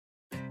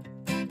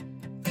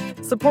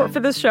Support for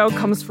this show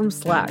comes from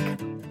Slack.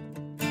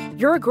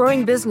 You're a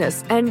growing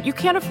business, and you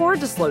can't afford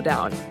to slow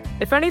down.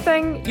 If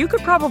anything, you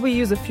could probably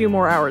use a few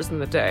more hours in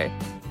the day.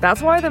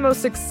 That's why the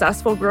most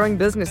successful growing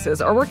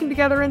businesses are working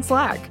together in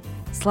Slack.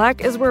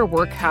 Slack is where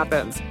work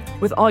happens,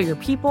 with all your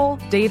people,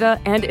 data,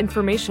 and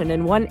information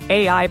in one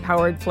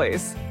AI-powered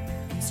place.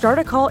 Start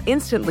a call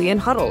instantly in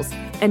huddles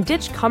and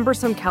ditch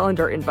cumbersome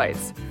calendar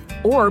invites.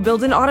 Or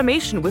build an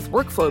automation with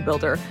Workflow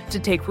Builder to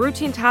take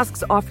routine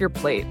tasks off your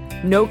plate.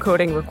 No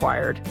coding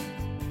required.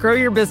 Grow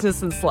your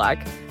business in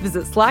Slack.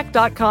 Visit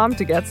slack.com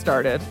to get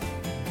started.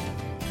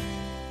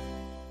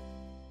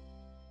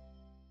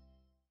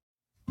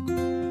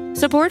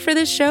 Support for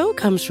this show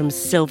comes from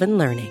Sylvan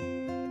Learning.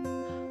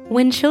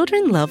 When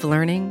children love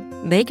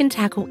learning, they can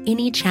tackle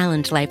any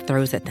challenge life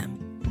throws at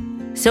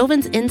them.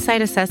 Sylvan's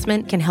Insight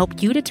Assessment can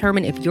help you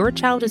determine if your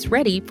child is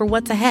ready for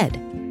what's ahead.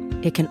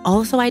 It can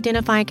also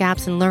identify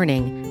gaps in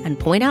learning and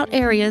point out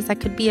areas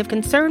that could be of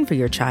concern for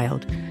your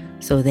child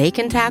so they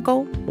can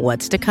tackle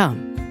what's to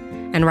come.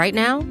 And right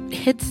now,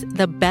 it's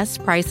the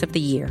best price of the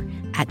year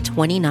at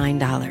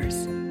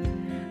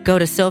 $29. Go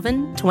to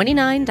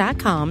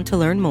sylvan29.com to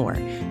learn more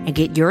and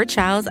get your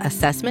child's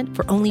assessment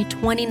for only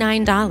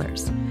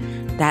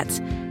 $29. That's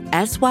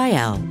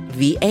SYLVAN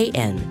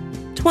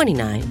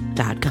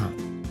 29.com.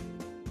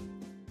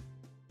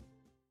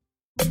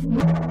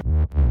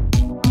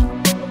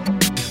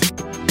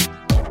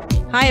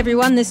 Hi,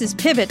 everyone. This is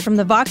Pivot from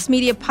the Vox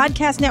Media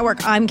Podcast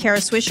Network. I'm Kara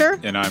Swisher.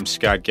 And I'm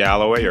Scott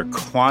Galloway, your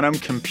quantum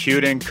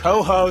computing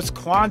co-host.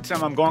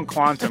 Quantum. I'm going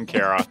quantum,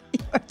 Kara.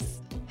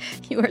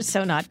 You are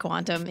so not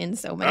quantum in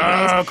so many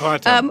ways.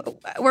 Quantum.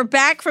 We're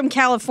back from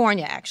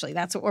California, actually.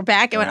 That's what we're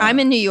back. Yeah. I'm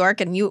in New York,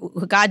 and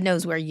God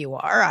knows where you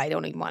are. I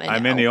don't even want to know.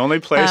 I'm in the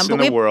only place in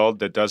the world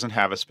that doesn't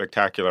have a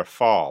spectacular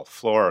fall,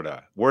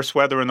 Florida. Worst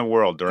weather in the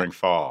world during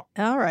fall.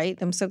 All right.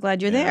 I'm so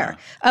glad you're there.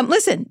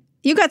 Listen.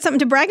 You got something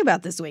to brag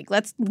about this week.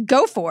 Let's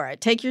go for it.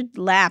 Take your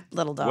lap,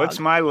 little dog. What's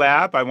my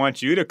lap? I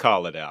want you to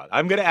call it out.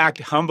 I'm going to act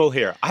humble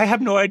here. I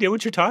have no idea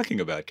what you're talking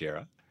about,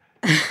 Kara.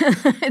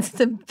 It's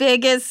the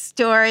biggest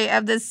story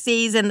of the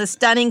season, the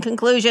stunning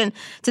conclusion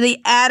to the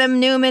Adam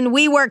Neumann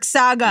WeWork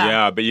saga.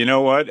 Yeah, but you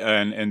know what?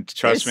 And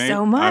trust me,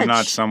 so much. I'm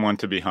not someone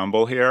to be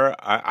humble here.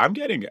 I'm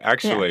getting,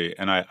 actually,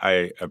 and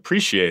I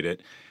appreciate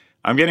it,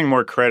 I'm getting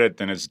more credit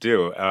than it's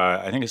due.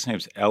 I think his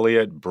name's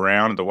Elliot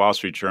Brown at the Wall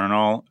Street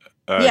Journal.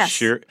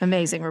 Yes,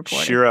 amazing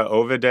reporting. Shira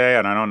Ovide,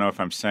 and I don't know if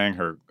I'm saying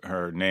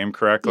her name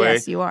correctly.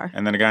 Yes, you are.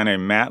 And then a guy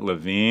named Matt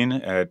Levine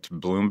at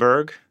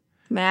Bloomberg.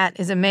 Matt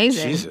is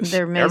amazing. Jesus.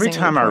 They're amazing. Every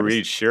time reporters. I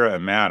read Shira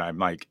and Matt, I'm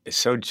like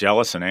so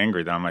jealous and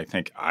angry that I'm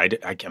like,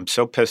 I'm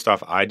so pissed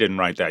off I didn't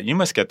write that. You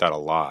must get that a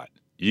lot.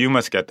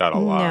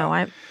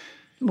 No,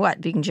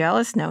 What, being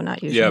jealous? No,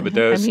 not usually. Yeah, but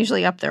I'm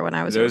usually up there when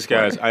I was those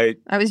guys. I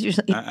was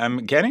usually I'm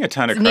getting a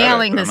ton of credit,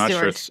 nailing but I'm not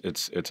stories. sure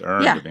it's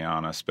earned, to be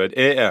honest. But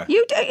it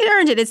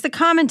earned it. It's the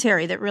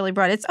commentary that really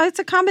brought it. It's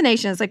a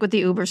combination. It's like with the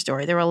Uber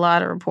story. There were a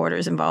lot of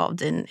reporters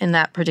involved in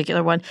that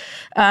particular one.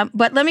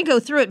 But let me go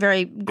through it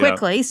very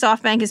quickly. Yeah.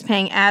 SoftBank is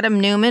paying Adam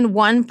Neumann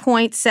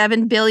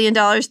 $1.7 billion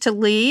to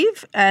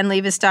leave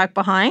his stock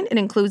behind. It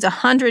includes a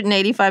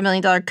 $185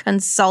 million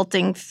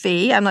consulting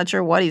fee. I'm not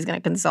sure what he's going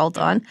to consult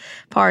on.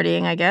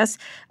 Partying, I guess.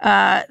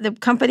 The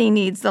company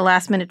needs the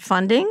last-minute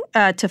funding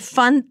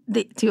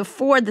to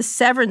afford the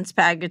severance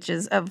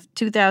packages of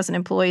 2,000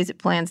 employees it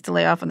plans to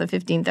lay off on the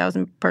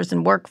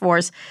 15,000-person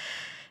workforce.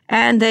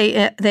 And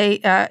they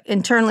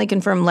internally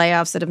confirm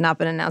layoffs that have not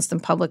been announced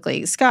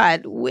publicly.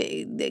 Scott,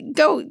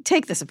 go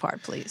take this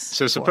apart, please.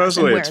 So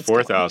supposedly it's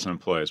 4,000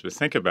 employees, but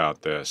think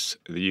about this.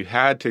 You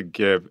had to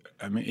give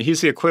 – I mean, he's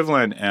the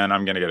equivalent – and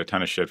I'm going to get a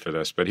ton of shit for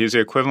this – but he's the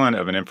equivalent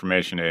of an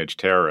information age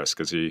terrorist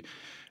because he –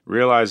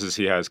 realizes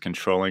he has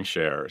controlling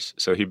shares.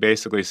 So he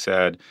basically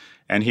said,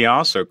 and he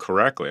also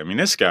correctly, I mean,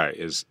 this guy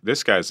is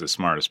the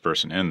smartest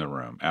person in the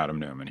room, Adam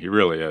Neumann. He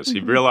really is. Mm-hmm.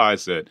 He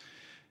realized that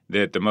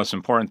the most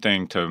important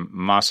thing to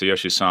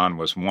Masayoshi Son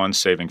was, one,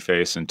 saving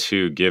face, and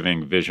two,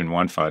 giving Vision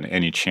 1 Fund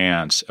any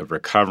chance of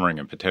recovering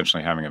and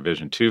potentially having a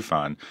Vision 2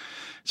 Fund.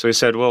 So he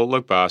said, well,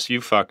 look, boss,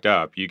 you fucked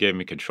up. You gave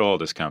me control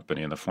of this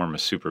company in the form of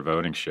super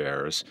voting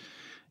shares.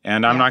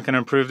 And I'm not going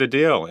to approve the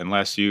deal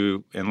unless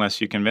you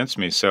convince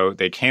me. So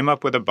they came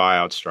up with a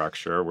buyout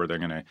structure where they're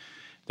going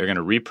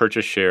to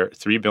repurchase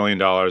 $3 billion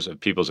of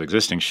people's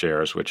existing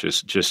shares, which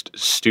is just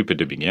stupid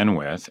to begin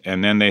with.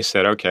 And then they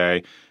said,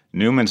 okay,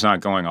 Newman's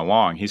not going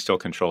along. He still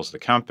controls the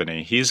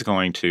company. He's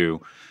going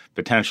to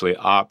potentially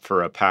opt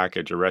for a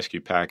rescue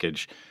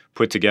package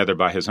put together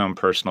by his own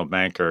personal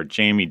banker,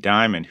 Jamie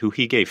Dimon, who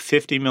he gave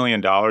 $50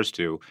 million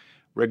to,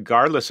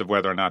 regardless of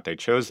whether or not they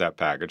chose that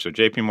package. So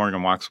JP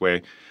Morgan walks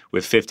away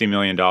with $50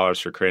 million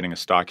for creating a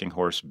stalking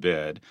horse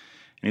bid.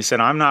 And he said,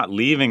 I'm not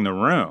leaving the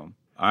room.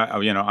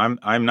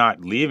 I'm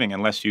not leaving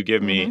unless you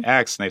give me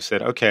X. And they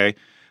said, okay,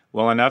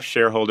 well, enough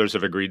shareholders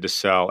have agreed to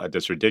sell at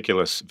this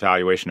ridiculous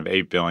valuation of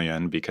 $8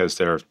 billion because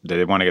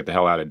they want to get the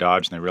hell out of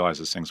Dodge and they realize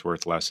this thing's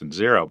worth less than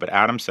zero. But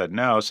Adam said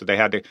no, so they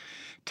had to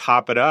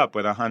top it up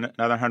with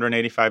another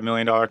 $185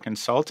 million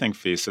consulting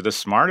fee. So the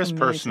smartest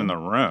person in the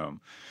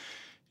room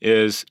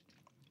is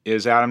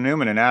is Adam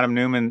Neumann. And Adam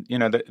Neumann,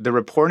 the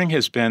reporting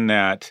has been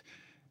that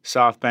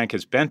SoftBank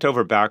has bent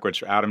over backwards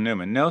for Adam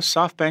Neumann. No,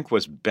 SoftBank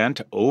was bent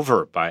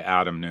over by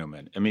Adam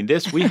Neumann. I mean,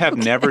 we have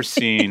never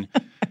seen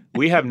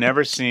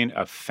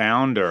a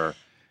founder.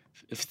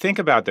 Think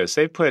about this.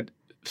 They put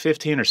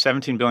 $15 or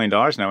 $17 billion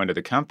now into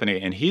the company,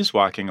 and he's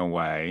walking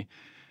away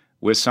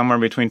with somewhere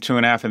between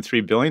 $2.5 and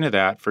 $3 billion of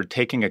that for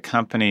taking a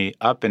company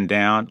up and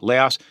down,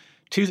 layoffs.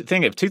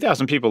 If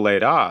 2,000 people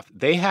laid off,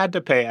 they had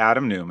to pay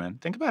Adam Neumann.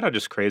 Think about how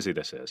just crazy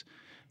this is.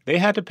 They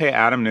had to pay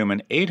Adam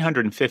Neumann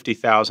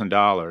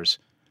 $850,000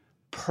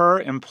 per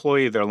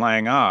employee they're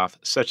laying off,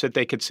 such that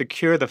they could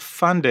secure the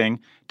funding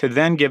to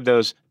then give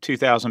those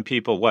 2,000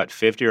 people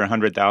 $50,000 or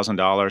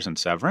 $100,000 in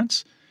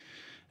severance.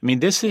 I mean,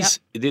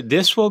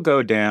 this will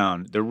go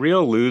down. The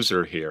real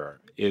loser here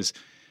is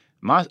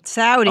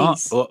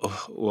Saudis.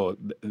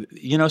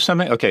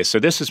 Something. Okay, so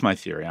this is my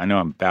theory. I know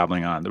I'm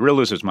babbling on. The real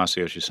loser is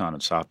Masayoshi Son of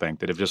SoftBank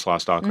that have just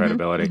lost all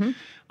credibility. Mm-hmm.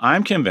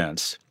 I'm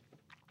convinced,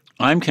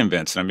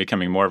 and I'm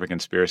becoming more of a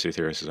conspiracy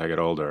theorist as I get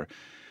older,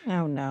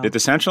 that the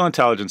Central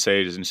Intelligence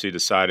Agency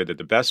decided that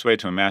the best way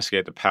to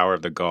emasculate the power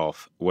of the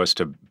Gulf was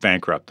to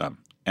bankrupt them.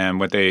 And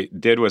what they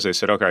did was they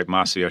said, okay,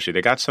 Masayoshi,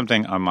 they got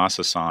something on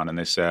Masa-san, and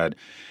they said,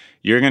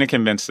 you're going to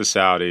convince the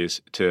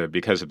Saudis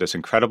because of this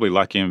incredibly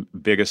lucky and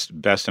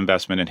best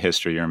investment in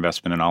history, your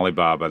investment in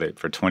Alibaba,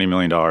 for $20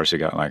 million, you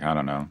got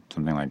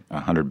something like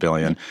 $100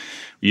 billion.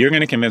 You're going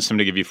to convince them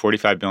to give you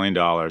 $45 billion.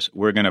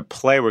 We're going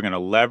to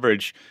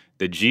leverage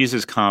the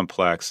Jesus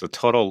complex, the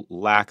total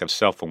lack of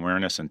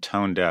self-awareness and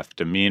tone-deaf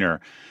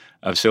demeanor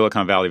of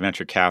Silicon Valley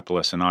venture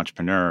capitalists and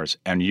entrepreneurs,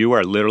 and you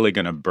are literally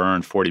going to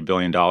burn $40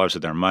 billion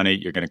of their money.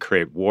 You're going to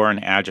create war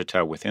and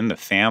agita within the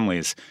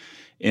families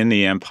in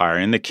the empire,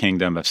 in the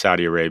kingdom of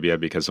Saudi Arabia,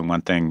 because the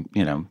one thing,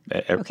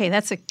 okay,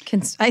 that's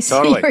I see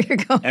totally. where you're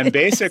going. And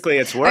basically,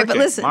 it's working. Right, but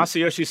listen,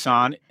 Masayoshi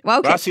Son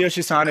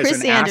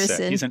is an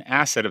asset. He's an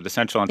asset of the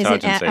Central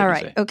Intelligence Agency. All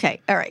right,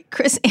 okay, all right.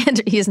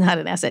 He is not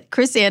an asset.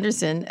 Chris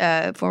Anderson,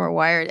 former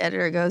Wired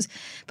editor, goes,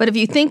 but if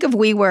you think of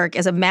WeWork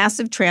as a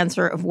massive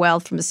transfer of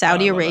wealth from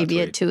Saudi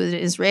Arabia to an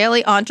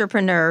Israeli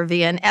entrepreneur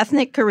via an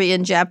ethnic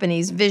Korean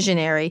Japanese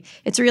visionary,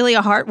 it's really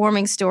a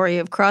heartwarming story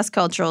of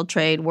cross-cultural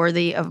trade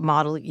worthy of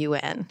Model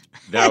UN.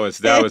 That was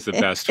the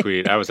best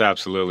tweet. That was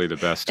absolutely the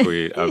best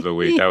tweet of the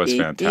week. That was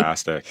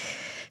fantastic.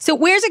 So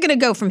where's it going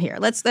to go from here?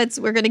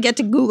 We're going to get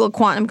to Google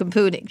quantum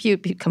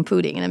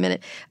computing in a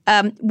minute.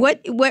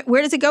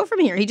 Where does it go from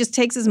here? He just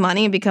takes his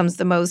money and becomes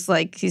the most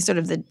he's sort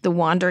of the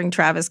wandering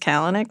Travis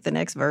Kalanick, the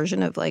next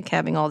version of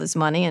having all this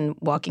money and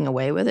walking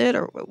away with it,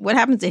 or what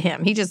happens to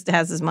him? He just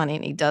has his money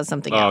and he does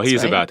something else. Oh,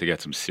 he's right? about to get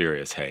some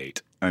serious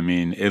hate. I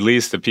mean, at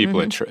least the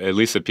people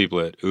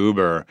at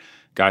Uber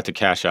got to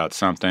cash out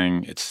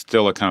something. It's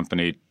still a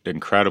company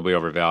incredibly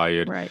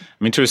overvalued. Right.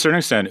 I mean, to a certain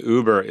extent,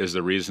 Uber is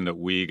the reason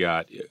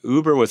that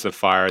Uber was the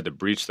fire that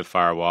breached the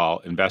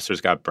firewall.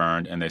 Investors got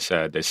burned, and they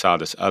saw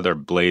this other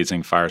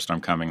blazing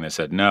firestorm coming. They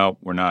said, no,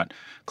 we're not,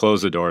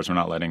 close the doors. We're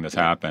not letting this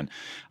happen.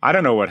 I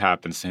don't know what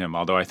happens to him,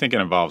 although I think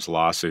it involves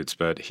lawsuits,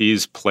 but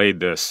he's played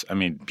this,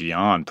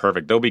 beyond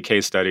perfect. There'll be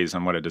case studies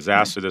on what a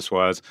disaster this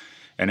was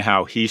and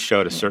how he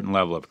showed a certain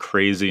level of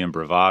crazy and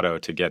bravado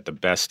to get the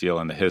best deal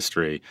in the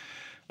history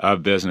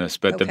of business.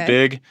 But so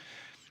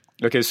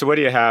what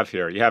do you have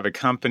here? You have a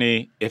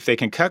company, if they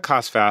can cut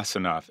costs fast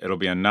enough, it'll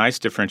be a nice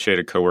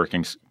differentiated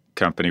co-working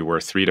company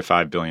worth $3 to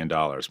 $5 billion,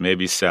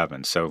 maybe $7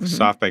 billion. So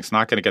SoftBank's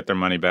not going to get their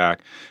money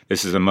back.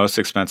 This is the most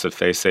expensive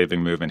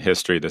face-saving move in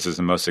history. This is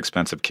the most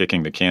expensive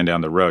kicking the can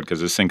down the road because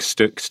this thing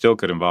still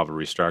could involve a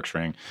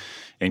restructuring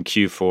in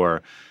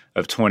Q4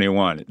 of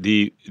 21.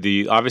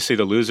 Obviously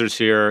the losers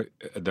here,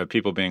 the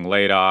people being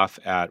laid off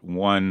at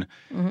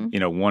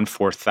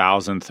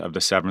 1/4,000th of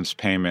the severance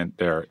payment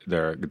their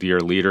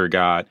leader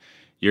got.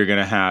 You're going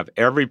to have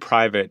every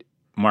private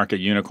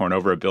market unicorn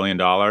over $1 billion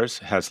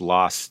has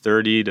lost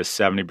 30 to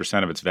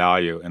 70% of its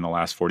value in the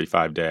last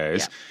 45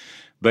 days. Yeah.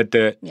 But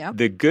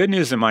the good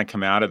news that might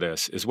come out of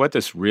this is what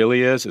this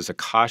really is a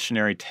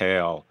cautionary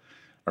tale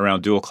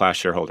around dual-class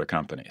shareholder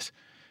companies.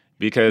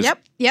 Because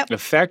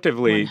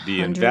effectively 100%.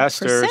 The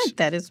investors –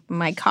 that is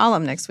my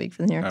column next week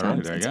for the New York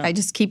Times. Right, I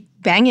just keep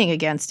banging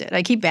against it.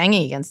 I keep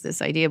banging against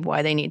this idea of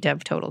why they need to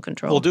have total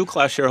control. Well,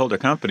 dual-class shareholder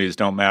companies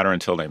don't matter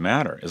until they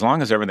matter. As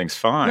long as everything's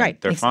fine,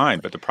 they're fine.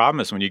 But the problem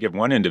is when you give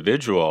one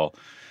individual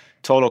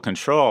total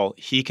control,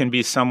 he can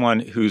be someone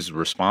who's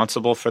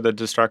responsible for the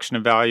destruction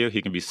of value.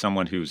 He can be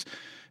someone who's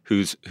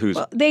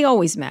well, they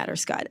always matter,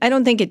 Scott. I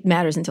don't think it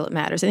matters until it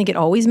matters. I think it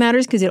always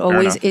matters because it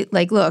always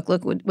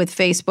look with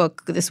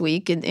Facebook this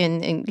week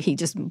and he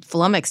just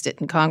flummoxed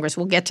it in Congress.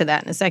 We'll get to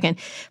that in a second.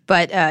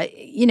 But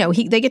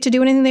they get to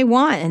do anything they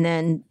want, and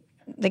then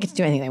they get to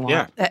do anything they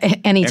want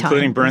anytime,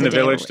 including burn the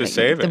village to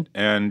save it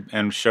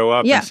and show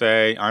up and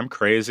say I'm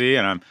crazy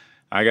and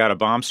I got a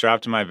bomb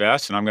strapped to my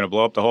vest and I'm going to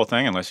blow up the whole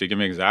thing unless you give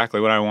me exactly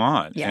what I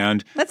want. Yeah.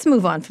 And let's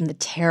move on from the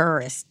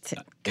terrorist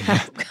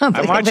company.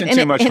 I'm watching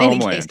too much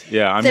Homeland.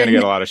 Yeah, I'm going to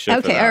get a lot of shit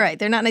for that. Okay, all right.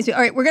 They're not nice. All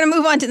right, we're going to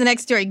move on to the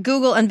next story.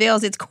 Google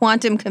unveils its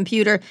quantum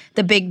computer.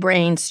 The big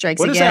brain strikes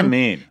again. What does that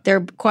mean?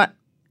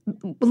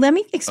 Let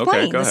me explain.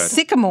 Okay, go the ahead.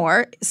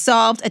 Sycamore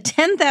solved a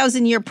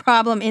 10,000-year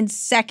problem in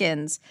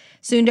seconds.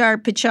 Sundar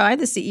Pichai,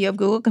 the CEO of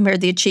Google, compared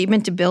the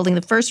achievement to building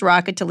the first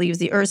rocket to leave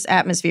the Earth's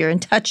atmosphere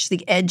and touch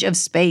the edge of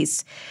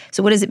space.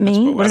 So what does it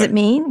mean? What does it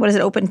mean? What does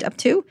it open up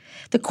to?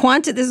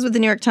 This is what the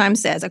New York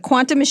Times says. A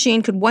quantum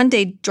machine could one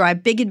day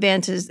drive big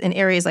advances in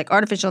areas like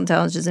artificial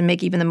intelligence and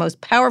make even the most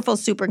powerful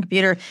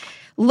supercomputer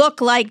look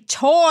like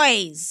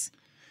toys.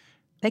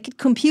 They could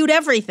compute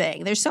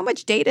everything. There's so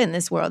much data in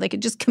this world. They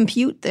could just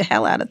compute the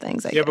hell out of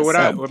things, I guess.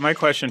 But what my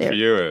question for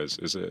you is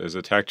as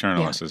a tech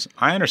journalist, is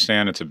I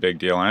understand it's a big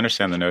deal. I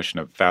understand the notion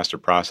of faster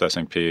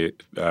processing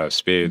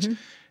speeds.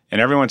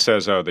 And everyone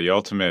says, the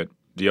ultimate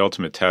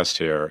test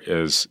here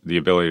is the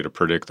ability to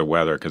predict the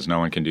weather because no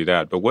one can do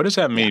that. But what does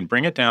that mean?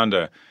 Bring it down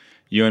to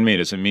you and me.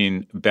 Does it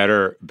mean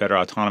better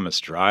autonomous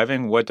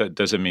driving? What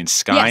does it mean?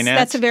 Skynet? Yes,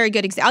 that's a very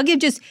good example. I'll give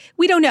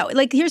we don't know.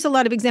 Like, here's a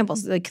lot of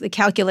examples, like the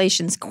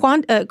calculations.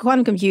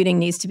 Quantum computing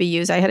needs to be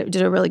used. I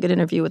did a really good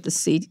interview with the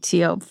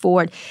CTO of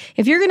Ford.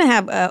 If you're going to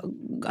have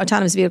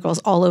autonomous vehicles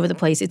all over the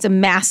place, it's a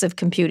massive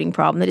computing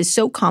problem that is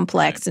so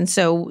complex and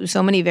so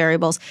many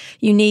variables.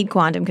 You need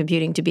quantum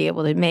computing to be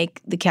able to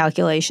make the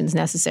calculations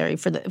necessary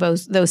for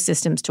those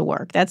systems to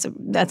work. That's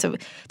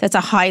a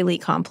highly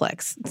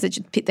complex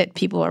that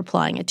people are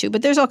applying it to.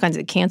 But there's all kinds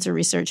of cancer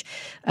research.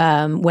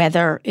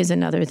 Weather is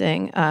another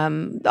thing.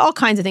 All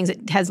kinds of things.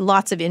 It has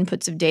lots of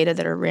inputs of data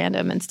that are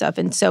random and stuff.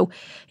 And so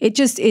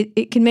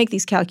it can make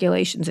these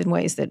calculations in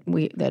ways that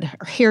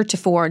are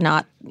heretofore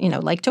not,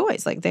 like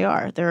toys, like they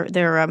are.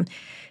 They're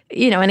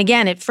and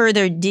again, it's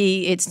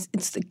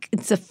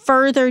the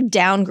further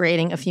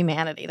downgrading of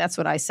humanity. That's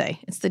what I say.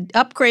 It's the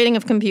upgrading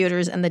of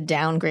computers and the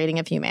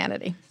downgrading of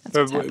humanity.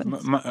 That's what's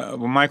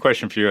happening. My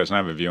question for you is, and I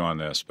have a view on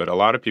this, but a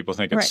lot of people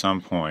think at some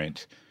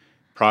point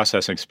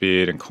processing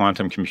speed and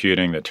quantum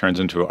computing that turns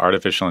into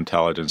artificial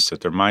intelligence,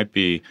 that there might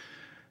be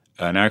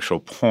an actual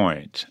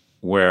point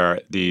where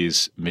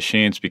these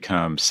machines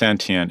become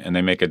sentient and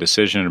they make a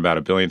decision in about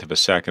a billionth of a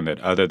second that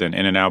other than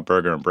In-N-Out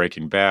Burger and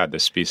Breaking Bad,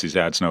 this species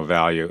adds no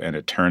value and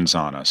it turns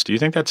on us. Do you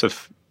think that's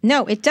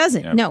No, it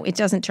doesn't. Yeah. No, it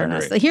doesn't turn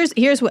us.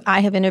 Here's what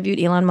I have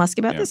interviewed Elon Musk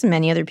about this and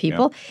many other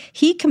people. Yeah.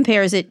 He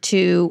compares it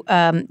to,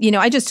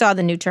 I just saw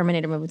the new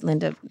Terminator movie with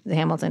Linda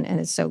Hamilton, and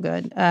it's so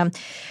good.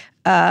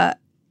 What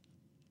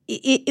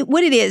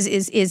it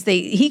is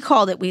he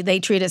called it, they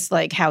treat us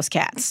like house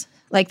cats.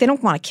 Like, they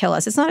don't want to kill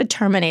us. It's not a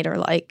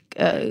Terminator-like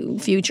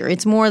future.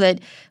 It's more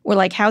that we're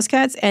like house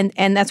cats,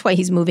 and that's why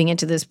he's moving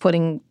into this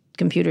putting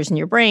computers in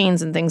your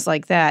brains and things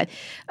like that.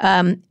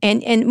 And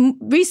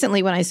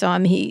recently when I saw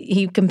him,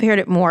 he compared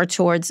it more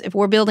towards if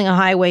we're building a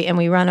highway and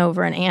we run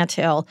over an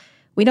anthill,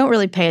 we don't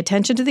really pay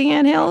attention to the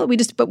anthill.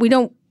 But we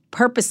don't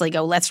purposely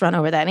go, let's run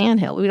over that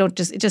anthill. It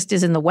just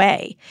is in the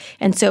way.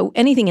 And so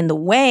anything in the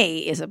way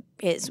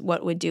is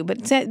what would do.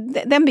 But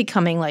them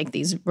becoming like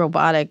these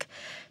robotic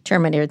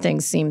Terminator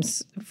things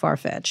seems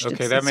far-fetched.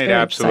 Okay, that made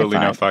absolutely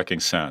no fucking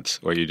sense,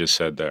 what you just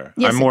said there.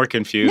 Yes, I'm more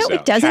confused now. No,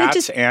 it doesn't.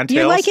 Cats, anthills?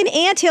 You're like an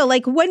anthill.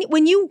 Like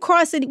when you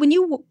cross it, when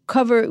you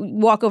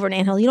walk over an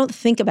anthill, you don't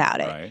think about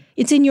it. Right.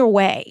 It's in your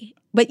way.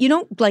 But you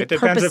don't purposely seek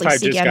out an anthill. It depends if I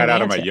just got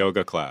out of my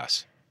yoga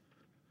class.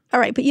 All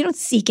right, but you don't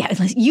seek out.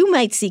 You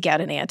might seek out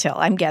an anthill,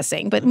 I'm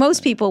guessing. But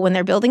most people, when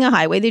they're building a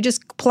highway, they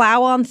just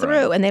plow on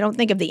through, and they don't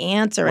think of the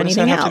ants or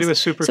anything else. What does that have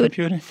to do with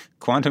supercomputing,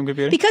 quantum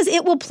computing? Because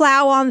it will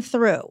plow on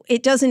through.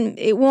 It doesn't.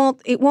 It won't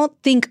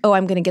think, oh,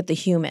 I'm going to get the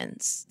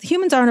humans. The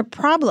humans aren't a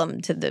problem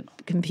to the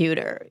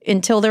computer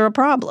until they're a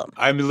problem.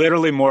 I'm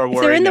literally more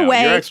worried they're in the now.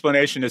 way. Your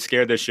explanation has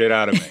scared the shit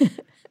out of me.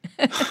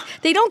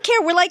 They don't care.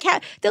 We're like,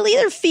 they'll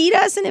either feed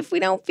us, and if we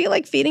don't feel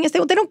like feeding us, they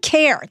don't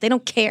care. They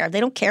don't care.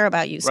 They don't care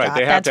about you, Scott. Right.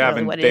 They have That's to have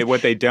really what it is.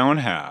 What they don't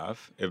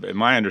have,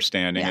 my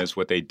understanding is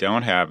what they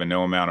don't have and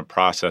no amount of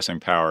processing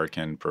power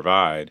can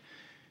provide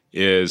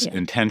is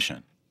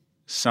intention.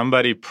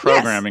 Somebody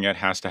programming it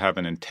has to have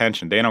an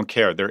intention. They don't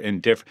care. They're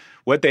indifferent.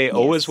 What they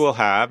always will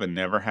have and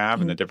never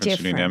have, and the difference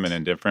between them and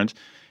indifference,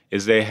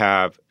 is they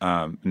have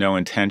no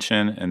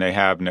intention, and they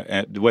have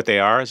what they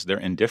are is they're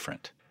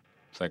indifferent.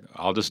 It's like,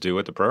 I'll just do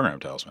what the program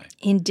tells me.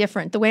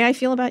 Indifferent. The way I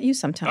feel about you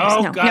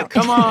sometimes. Oh, God,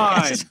 come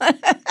on.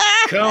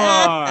 Come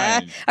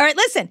on. All right,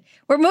 listen.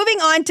 We're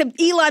moving on to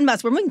Elon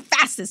Musk. We're moving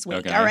fast this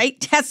week, all right?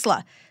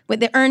 Tesla,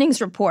 with the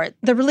earnings report.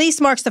 The release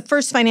marks the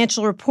first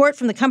financial report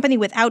from the company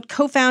without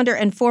co-founder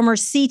and former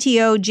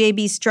CTO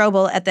J.B.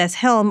 Straubel at the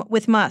helm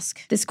with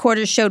Musk. This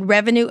quarter showed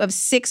revenue of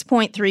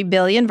 $6.3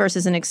 billion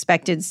versus an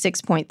expected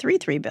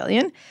 $6.33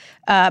 billion.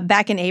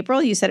 Back in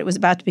April, you said it was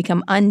about to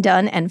become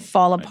undone and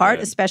fall apart,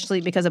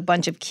 especially because a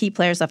bunch of key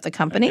players left the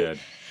company. I did.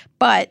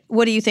 But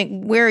what do you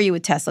think? Where are you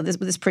with Tesla?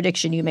 This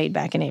prediction you made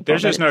back in April.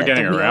 There's just no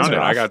getting around it.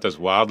 I got this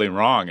wildly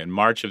wrong. In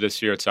March of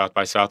this year at South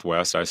by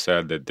Southwest, I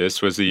said that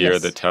this was the year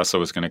that Tesla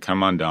was going to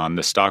come undone.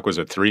 The stock was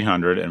at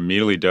 300 and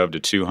immediately dove to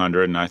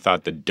 200, and I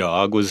thought the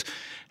dog was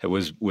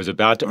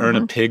about to earn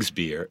a pig's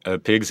ear.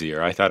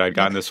 I thought I'd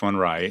gotten this one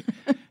right.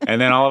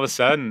 And then all of a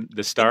sudden,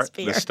 the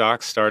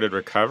stock started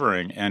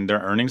recovering. And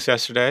their earnings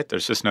yesterday,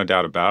 there's just no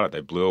doubt about it.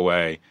 They blew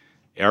away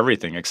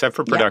everything except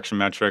for production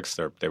metrics.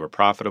 They were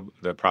profitable.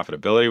 The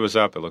profitability was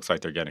up. It looks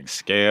like they're getting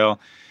scale.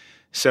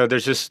 So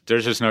there's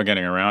just no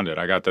getting around it.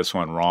 I got this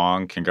one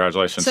wrong.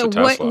 Congratulations to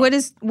Tesla.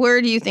 So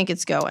where do you think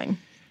it's going?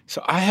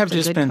 So I have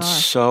just been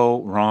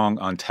so wrong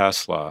on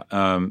Tesla.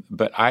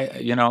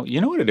 But you know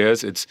what it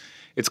is?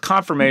 It's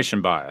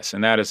confirmation bias,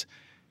 and that is,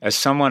 as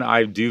someone,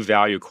 I do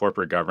value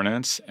corporate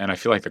governance, and I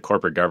feel like the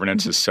corporate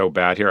governance is so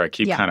bad here. I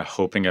keep kind of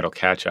hoping it'll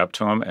catch up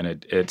to them, and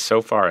it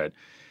so far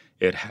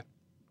it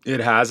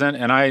hasn't.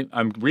 And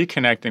I'm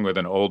reconnecting with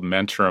an old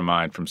mentor of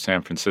mine from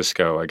San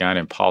Francisco, a guy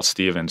named Paul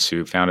Stevens,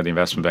 who founded the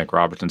investment bank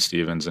Robertson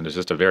Stevens, and is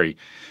just a very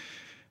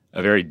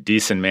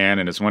decent man,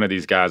 and is one of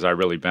these guys I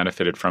really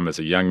benefited from as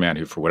a young man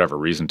who, for whatever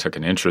reason, took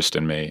an interest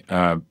in me.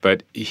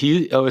 But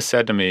he always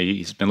said to me,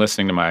 he's been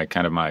listening to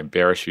my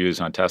bearish views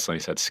on Tesla, and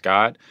he said,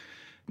 Scott,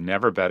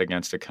 never bet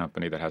against a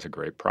company that has a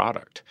great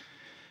product.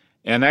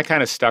 And that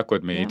kind of stuck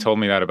with me. Yeah. He told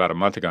me that about a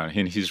month ago.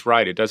 And he's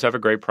right. It does have a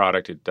great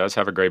product. It does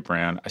have a great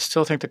brand. I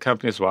still think the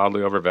company is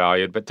wildly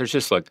overvalued. But there's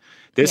just,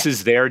 this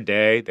is their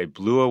day. They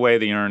blew away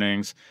the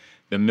earnings.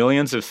 The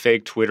millions of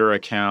fake Twitter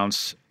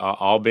accounts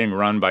all being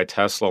run by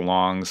Tesla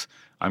longs.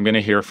 I'm going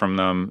to hear from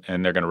them,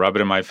 and they're going to rub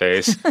it in my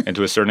face. And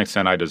to a certain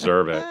extent, I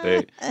deserve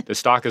it. The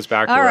stock is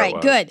back to where it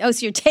was. All right, good. Oh,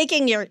 so you're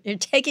taking your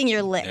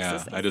licks.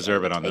 Yeah, I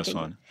deserve it on this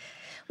one.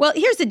 Well,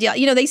 here's the deal.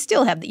 They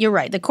still have, you're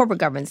right, the corporate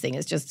governance thing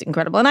is just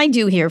incredible. And I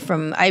do hear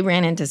I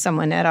ran into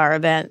someone at our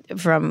event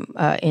from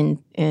at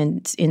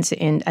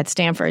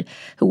Stanford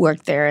who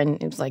worked there,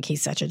 and it was like,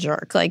 he's such a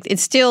jerk. Like,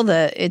 he's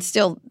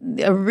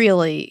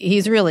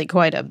really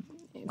quite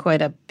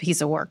a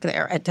piece of work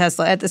there at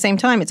Tesla. At the same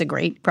time, it's a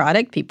great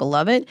product. People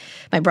love it.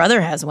 My brother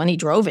has one. He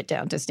drove it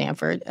down to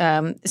Stanford.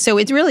 So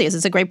it really is.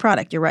 It's a great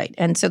product. You're right.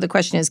 And so the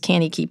question is,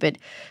 can he keep it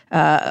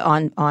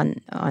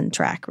on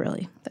track,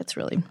 really?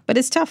 But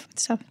it's tough.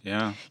 It's tough.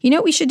 Yeah. You know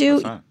what we should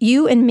do?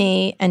 You and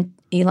me and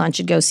Elon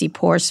should go see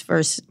Porsche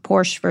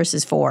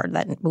versus Ford,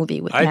 that movie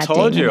with Matt Damon. I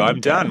told you,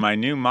 I'm done. My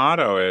new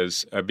motto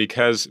is,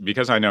 because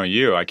I know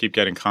you, I keep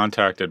getting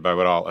contacted by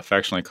what I'll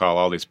affectionately call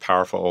all these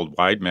powerful old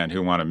white men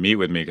who want to meet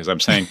with me because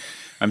I'm saying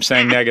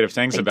negative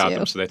things about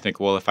them. So they think,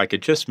 well, if I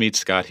could just meet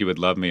Scott, he would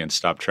love me and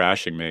stop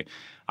trashing me.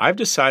 I've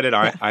decided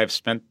I've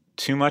spent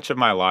too much of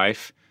my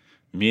life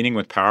meeting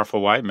with powerful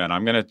white men.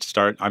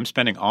 I'm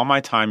spending all my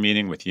time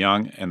meeting with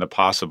young and the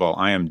possible.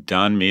 I am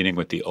done meeting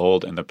with the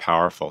old and the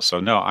powerful. So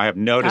no, I have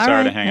no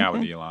desire to hang out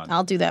with Elon.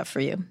 I'll do that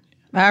for you.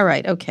 All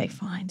right. Okay,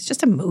 fine. It's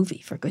just a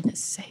movie, for goodness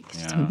sake.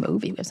 It's just a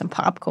movie. We have some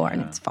popcorn.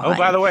 It's fine. Oh,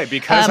 by the way,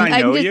 because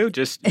I know you,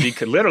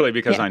 literally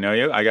because I know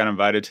you, I got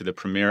invited to the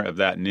premiere of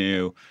that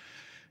new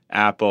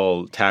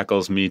Apple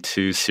Tackles Me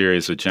Too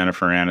series with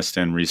Jennifer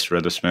Aniston, Reese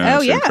Witherspoon. Oh,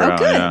 yeah. Good.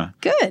 Yeah.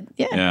 Good.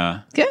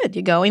 Yeah. Good.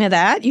 You're going to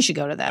that? You should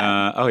go to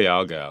that. Oh, yeah,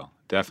 I'll go.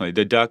 Definitely.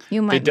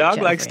 The dog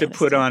likes to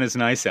put on his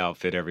nice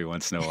outfit every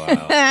once in a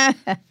while.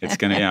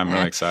 I'm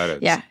really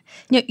excited. Yeah.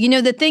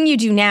 The thing you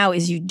do now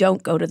is you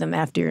don't go to them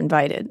after you're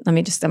invited. I'm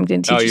going to teach you some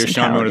you're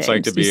showing me what it's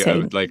like to be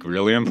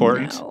really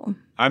important? No.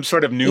 I'm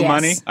sort of new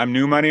money? I'm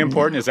new money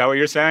important? No. Is that what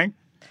you're saying?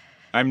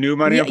 I'm new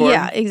money important?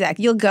 Yeah,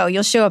 exactly. You'll go.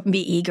 You'll show up and be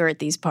eager at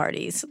these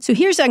parties. So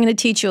I'm going to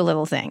teach you a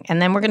little thing, and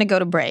then we're going to go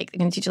to break. I'm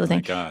going to teach you a little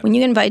thing. God. When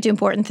you get invited to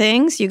important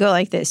things, you go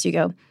like this. You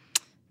go,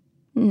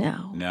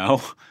 no.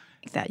 No?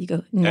 Like that. You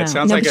go, no. It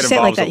sounds like it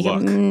involves a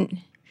look.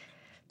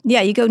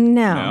 You go,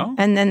 no.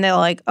 And then they're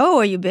like, oh,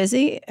 are you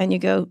busy? And you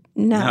go,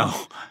 no.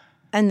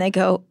 And they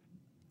go,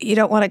 you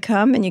don't want to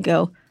come? And you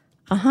go,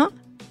 uh-huh.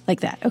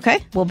 Like that.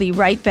 Okay? We'll be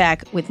right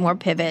back with more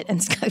Pivot,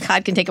 and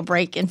Scott can take a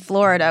break in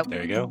Florida.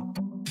 There you go.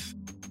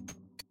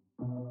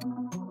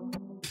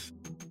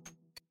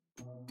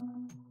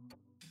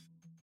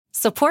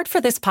 Support for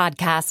this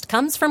podcast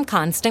comes from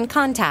Constant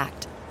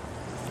Contact.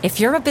 If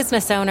you're a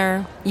business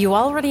owner, you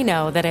already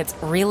know that it's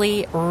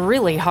really,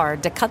 really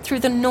hard to cut through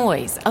the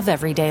noise of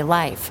everyday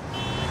life.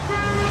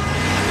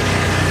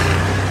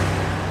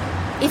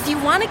 If you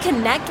want to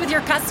connect with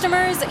your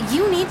customers,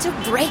 you need to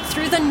break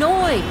through the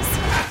noise.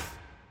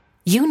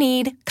 You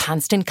need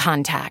Constant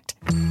Contact.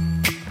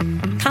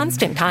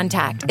 Constant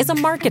Contact is a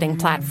marketing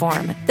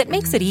platform that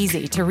makes it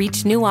easy to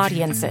reach new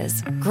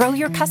audiences, grow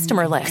your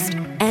customer list,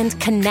 and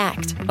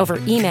connect over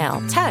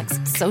email,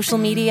 text, social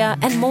media,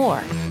 and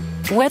more.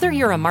 Whether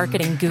you're a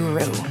marketing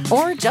guru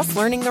or just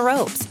learning the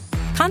ropes,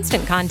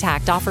 Constant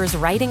Contact offers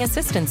writing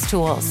assistance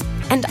tools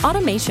and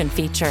automation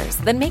features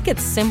that make it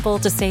simple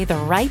to say the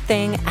right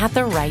thing at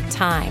the right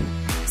time.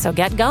 So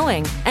get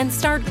going and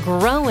start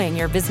growing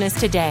your business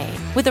today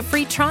with a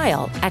free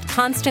trial at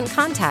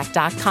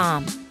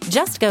ConstantContact.com.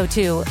 Just go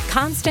to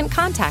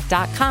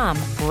ConstantContact.com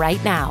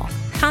right now.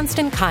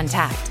 Constant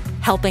Contact,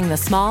 helping the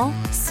small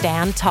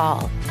stand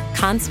tall.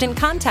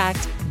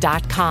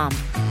 ConstantContact.com.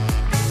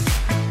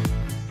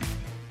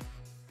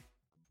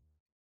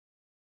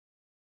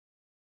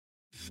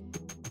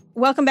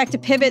 Welcome back to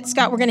Pivot.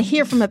 Scott, we're going to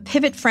hear from a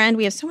Pivot friend.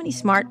 We have so many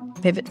smart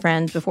Pivot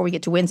friends before we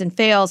get to wins and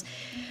fails.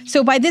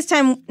 So by this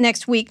time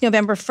next week,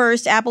 November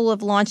 1st, Apple will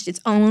have launched its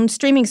own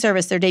streaming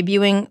service. They're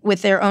debuting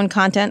with their own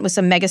content with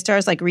some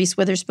megastars like Reese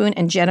Witherspoon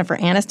and Jennifer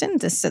Aniston.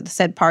 This is the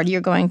said party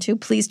you're going to.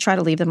 Please try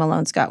to leave them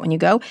alone, Scott, when you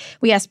go.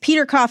 We asked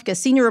Peter Kafka,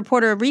 senior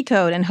reporter of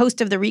Recode and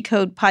host of the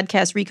Recode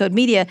podcast, Recode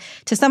Media,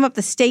 to sum up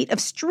the state of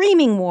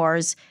streaming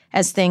wars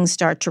as things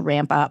start to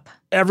ramp up.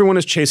 Everyone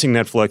is chasing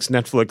Netflix.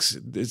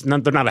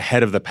 They're not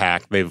ahead of the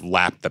pack. They've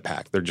lapped the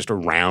pack. They're just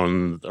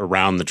around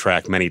the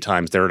track many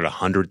times. They're at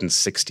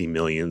 160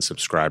 million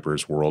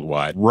subscribers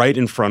worldwide, right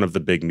in front of the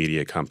big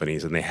media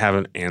companies, and they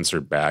haven't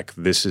answered back.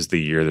 This is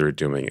the year they're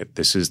doing it.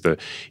 This is the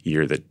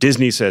year that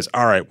Disney says,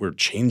 all right, we're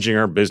changing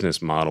our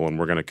business model and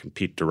we're going to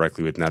compete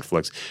directly with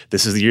Netflix.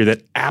 This is the year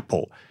that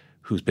Apple,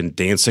 who's been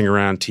dancing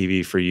around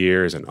TV for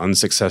years and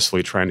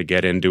unsuccessfully trying to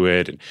get into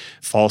it and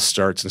false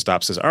starts and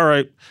stops, says, all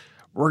right,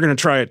 we're going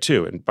to try it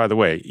too. And by the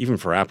way, even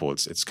for Apple,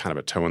 it's kind of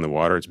a toe in the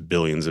water. It's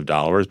billions of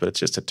dollars, but it's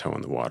just a toe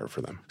in the water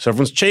for them. So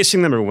everyone's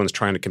chasing them. Everyone's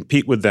trying to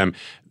compete with them.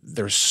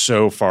 They're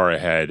so far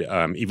ahead.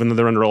 Even though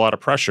they're under a lot of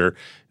pressure,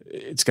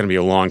 it's going to be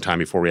a long time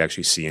before we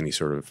actually see any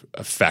sort of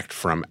effect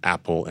from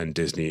Apple and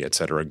Disney, et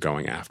cetera,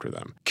 going after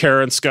them.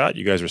 Kara and Scott,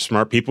 you guys are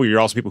smart people.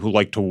 You're also people who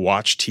like to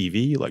watch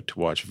TV. You like to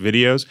watch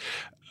videos.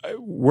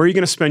 Where are you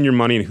going to spend your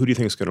money, and who do you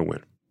think is going to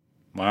win?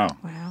 Wow,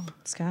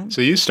 Scott.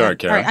 So you start,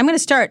 Kara. All right, I'm going to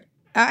start.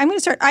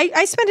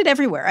 I spend it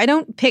everywhere. I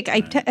don't pick. I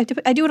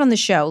do it on the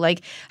show.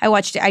 Like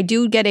I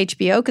do get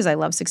HBO because I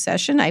love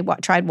Succession. I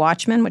tried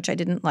Watchmen, which I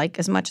didn't like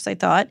as much as I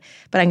thought,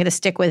 but I'm going to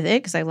stick with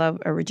it because I love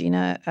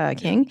Regina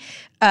King.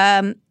 So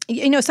I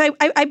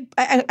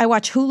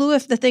watch Hulu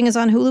if the thing is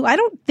on Hulu. I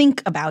don't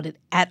think about it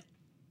at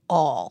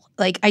all.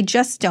 Like I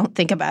just don't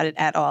think about it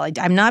at all.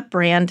 I'm not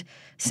brand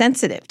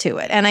sensitive to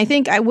it. And I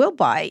think I will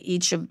buy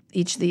each of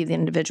the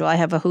individual. I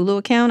have a Hulu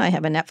account. I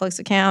have a Netflix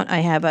account. I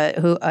have a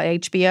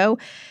HBO.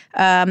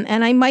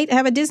 And I might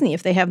have a Disney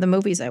if they have the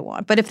movies I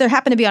want. But if they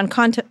happen to be on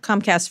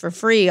Comcast for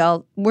free,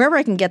 wherever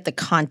I can get the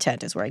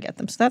content is where I get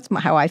them. So that's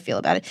how I feel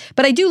about it.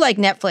 But I do like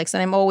Netflix,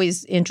 and I'm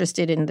always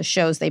interested in the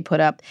shows they put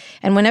up.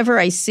 And whenever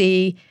I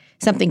see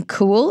something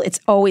cool, it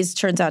always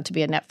turns out to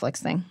be a Netflix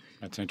thing.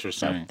 That's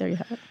interesting. So there you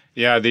have it.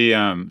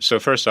 Yeah, so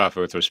first off,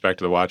 with respect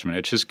to the Watchmen,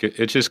 it's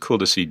just cool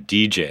to see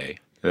DJ.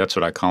 That's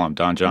what I call him,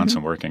 Don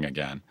Johnson, working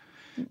again.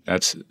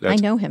 That's I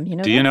know him. You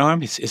know? Do you know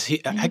him? Is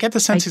he? I get the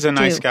sense he's a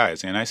nice guy.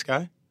 Is he a nice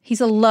guy? He's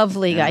a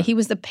lovely guy. He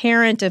was the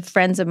parent of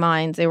friends of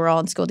mine. They were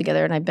all in school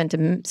together, and I've been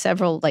to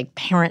several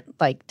parent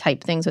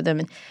type things with him.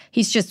 And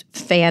he's just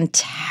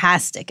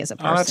fantastic as a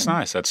person. Oh, that's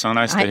nice. That's so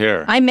nice to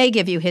hear. I may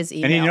give you his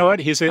email. And you know what?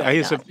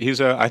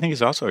 I think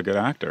he's also a good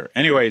actor.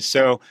 Anyway,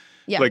 so.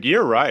 Yeah. Look,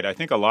 you're right. I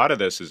think a lot of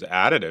this is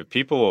additive.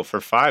 People, for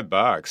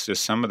 $5,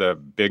 just some of the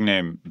big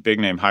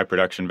name high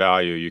production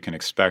value you can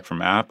expect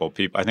from Apple.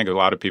 I think a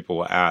lot of people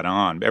will add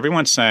on.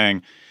 Everyone's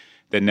saying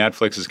that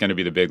Netflix is going to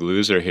be the big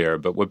loser here,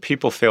 but what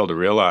people fail to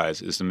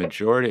realize is the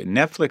majority.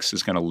 Netflix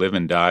is going to live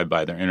and die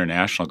by their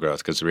international growth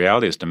because the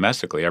reality is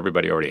domestically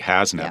everybody already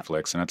has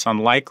Netflix, and it's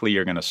unlikely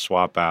you're going to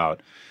swap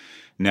out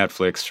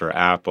Netflix for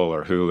Apple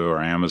or Hulu or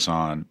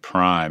Amazon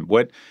Prime.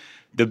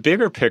 The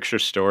bigger picture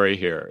story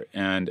here,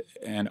 and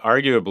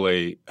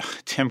arguably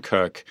Tim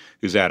Cook,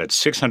 who's added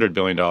 $600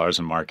 billion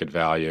in market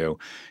value,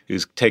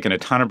 who's taken a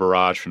ton of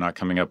barrage for not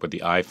coming up with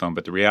the iPhone.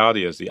 But the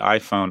reality is the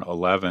iPhone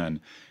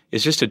 11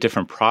 is just a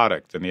different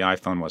product than the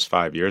iPhone was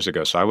 5 years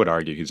ago. So I would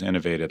argue he's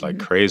innovated like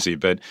crazy.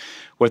 But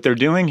what they're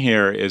doing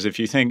here is if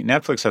you think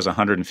Netflix has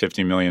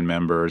 150 million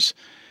members,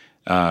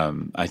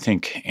 I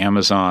think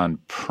Amazon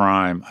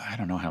Prime, I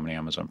don't know how many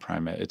Amazon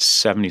Prime, it's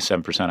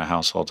 77% of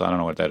households. I don't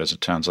know what that is. It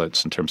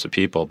translates in terms of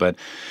people. But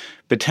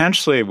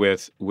potentially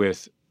with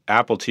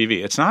Apple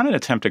TV, it's not an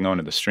attempt to go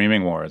into the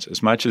streaming wars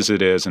as much as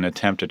it is an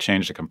attempt to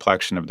change the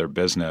complexion of their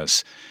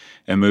business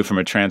and move from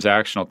a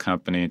transactional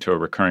company to a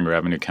recurring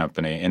revenue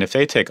company. And if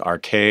they take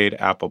Arcade,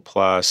 Apple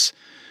Plus,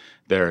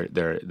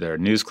 their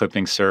news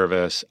clipping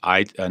service,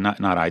 not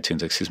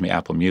iTunes, excuse me,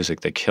 Apple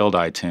Music. They killed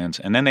iTunes.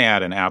 And then they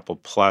add an Apple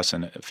Plus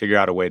and figure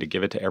out a way to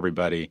give it to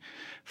everybody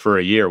for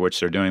a year,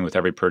 which they're doing with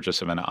every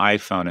purchase of an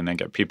iPhone, and then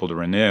get people to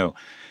renew.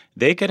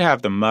 They could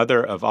have the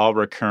mother of all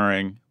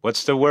recurring,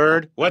 what's the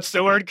word,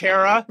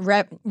 Kara?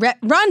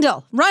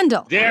 Rundle.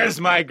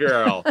 There's my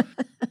girl.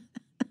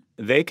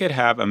 They could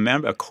have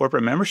a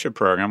corporate membership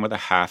program with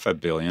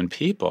 500 million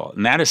people.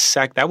 And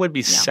that would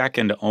be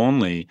second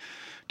only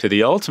to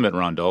the ultimate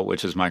Rundle,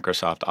 which is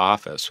Microsoft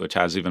Office, which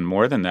has even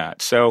more than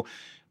that. So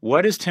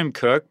what is Tim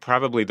Cook,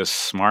 probably the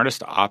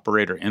smartest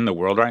operator in the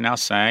world right now,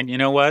 saying? You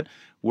know what?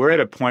 We're at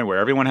a point where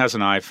everyone has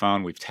an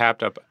iPhone. We've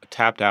tapped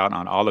out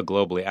on all the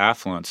globally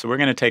affluent. So we're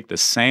going to take the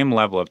same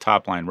level of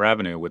top-line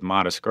revenue with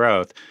modest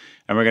growth,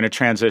 and we're going to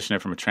transition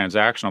it from a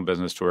transactional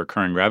business to a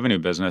recurring revenue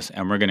business,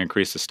 and we're going to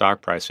increase the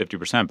stock price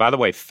 50%. By the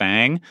way,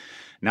 FANG,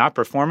 not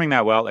performing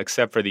that well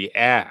except for the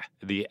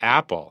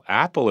Apple.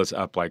 Apple is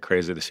up like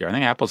crazy this year. I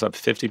think Apple's up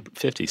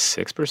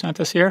 56%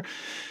 this year.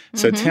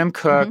 So Tim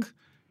Cook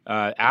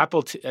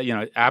Apple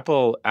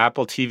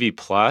TV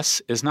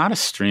Plus is not a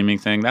streaming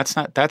thing.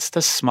 That's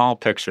the small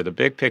picture. The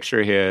big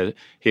picture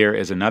here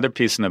is another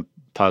piece in the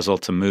puzzle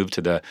to move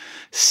to the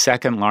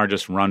second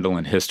largest rundle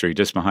in history,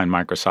 just behind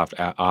Microsoft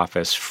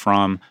Office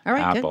from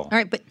Apple. Good. All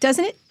right, but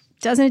doesn't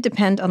it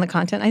depend on the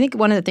content? I think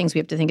one of the things we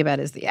have to think about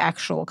is the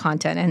actual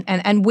content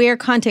and where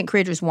content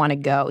creators want to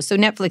go. So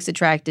Netflix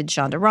attracted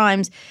Shonda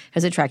Rhimes,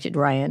 has attracted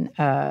Ryan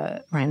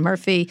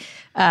Murphy,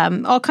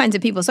 all kinds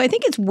of people. So I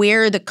think it's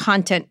where the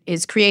content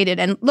is created.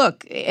 And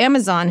look,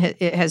 Amazon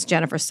has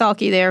Jennifer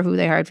Salke there, who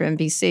they hired for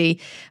NBC.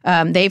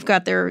 They've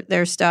got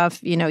their stuff.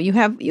 You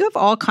have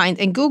all kinds.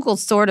 And Google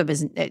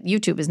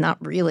YouTube has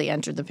not really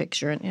entered the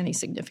picture in any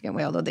significant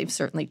way, although they've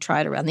certainly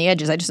tried around the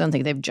edges. I just don't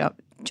think they've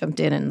jumped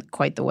in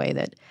quite the way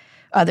that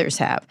others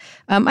have.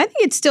 I think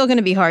it's still going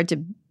to be hard to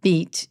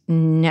beat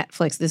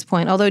Netflix at this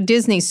point, although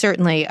Disney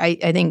certainly,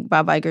 I think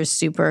Bob Iger's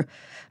super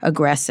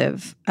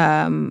aggressive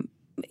in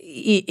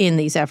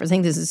these efforts. I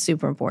think this is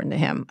super important to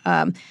him.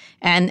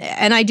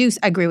 And I do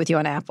agree with you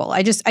on Apple.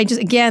 I just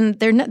again,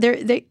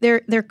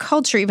 their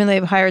culture, even though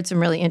they've hired some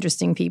really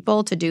interesting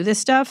people to do this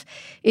stuff,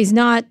 is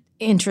not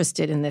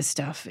interested in this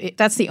stuff.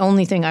 That's the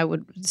only thing I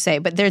would say.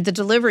 But the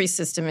delivery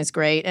system is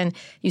great, and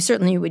you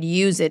certainly would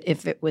use it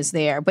if it was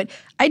there. But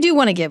I do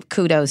want to give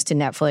kudos to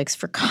Netflix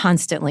for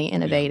constantly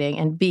innovating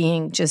and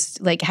being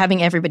just like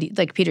having everybody,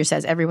 like Peter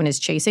says, everyone is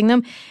chasing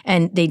them,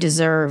 and they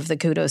deserve the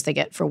kudos they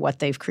get for what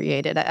they've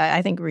created.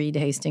 I think Reed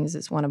Hastings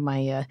is one of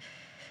my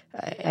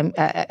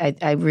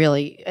I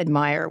really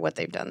admire what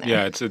they've done there.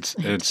 Yeah,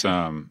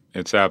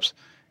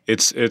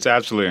 it's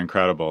absolutely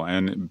incredible.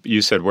 And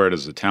you said, where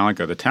does the talent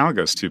go? The talent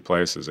goes two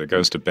places. It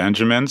goes to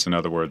Benjamin's, in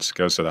other words,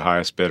 goes to the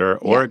highest bidder,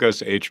 or it goes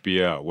to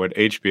HBO. What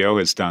HBO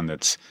has done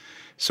that's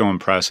so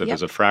impressive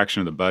is a fraction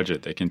of the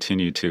budget. They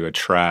continue to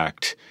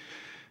attract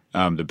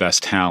the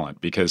best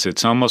talent, because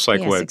it's almost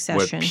like what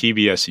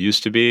PBS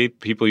used to be.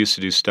 People used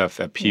to do stuff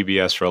at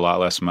PBS for a lot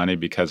less money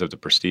because of the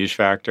prestige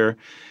factor.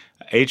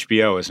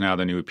 HBO is now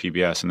the new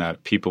PBS, in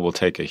that people will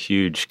take a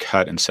huge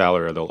cut in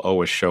salary, or they'll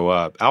always show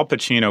up. Al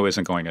Pacino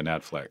isn't going to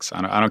Netflix.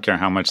 I don't care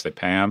how much they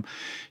pay him.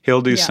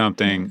 He'll do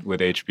something with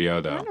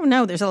HBO, though. I don't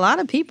know. There's a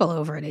lot of people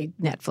over at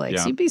Netflix.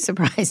 Yeah. You'd be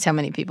surprised how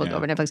many people go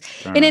over to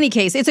Netflix. In any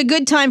case, it's a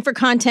good time for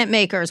content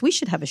makers. We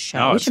should have a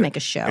show. We should make a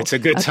show. It's a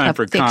good time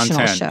for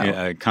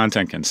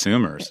content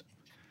consumers.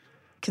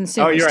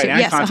 Consumers. Oh, you're right. Too.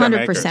 Yes,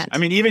 100%. I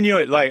mean, even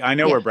you, I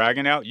know we're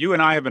bragging now. You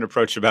and I have been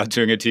approached about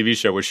doing a TV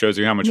show, which shows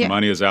you how much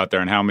money is out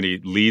there and how many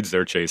leads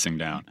they're chasing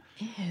down.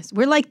 Yes.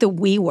 We're like the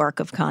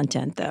WeWork of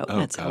content, though. Oh,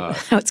 that's how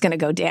it's going to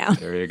go down.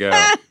 There you go.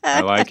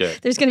 I like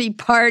it. There's going to be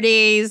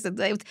parties.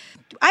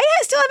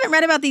 I still haven't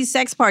read about these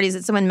sex parties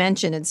that someone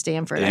mentioned in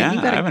Stanford. Yeah, I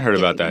haven't heard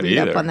about that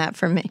either. Up on that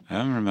from me. I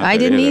haven't heard about I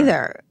didn't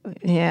either.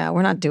 Yeah,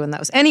 we're not doing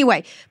those.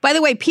 Anyway, by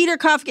the way, Peter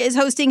Kafka is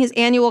hosting his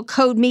annual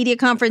Code Media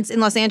Conference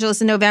in Los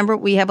Angeles in November.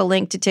 We have a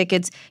link to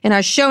tickets in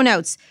our show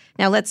notes.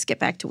 Now let's get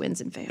back to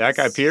Wins and Fails. That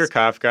guy, Peter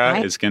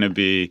Kafka, is going to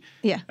be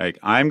like,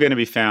 I'm going to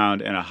be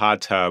found in a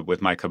hot tub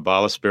with my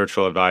Kabbalah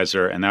spiritual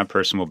advisor, and that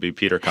person will be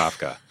Peter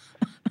Kafka.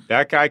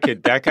 That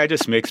guy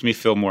just makes me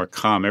feel more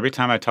calm. Every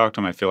time I talk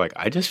to him, I feel like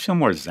I just feel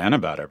more zen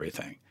about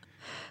everything.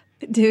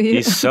 Do you?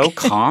 He's so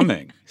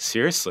calming.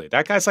 Seriously.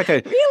 That guy's like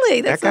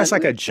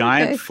a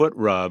giant foot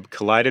rub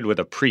collided with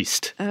a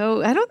priest.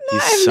 Oh, I don't know.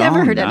 He's I've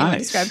never heard anyone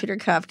describe Peter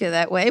Kafka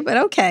that way, but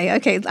okay.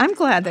 I'm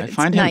glad that it's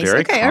nice. I find him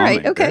very calming, all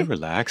right, very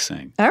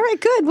relaxing. All right,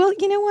 good. Well,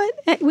 you know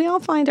what? We all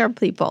find our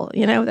people.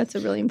 That's a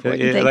really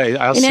important thing.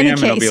 I'll see him and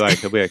he'll be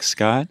like,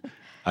 Scott,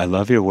 I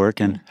love your work,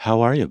 and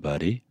how are you,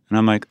 buddy? And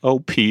I'm like, oh,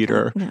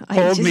 Peter,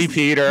 hold me,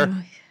 Peter.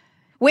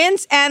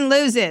 Wins and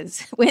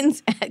loses.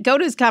 Go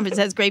to his conference.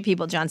 It has great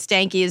people. John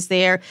Stanky is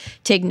there.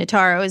 Tig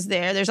Notaro is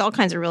there. There's all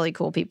kinds of really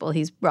cool people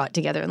he's brought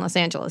together in Los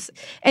Angeles.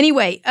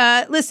 Anyway,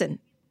 listen,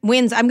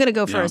 wins. I'm going to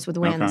go first with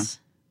wins.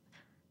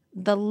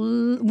 Okay.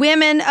 The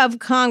women of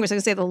Congress, I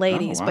can say the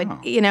ladies, but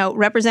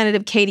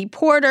Representative Katie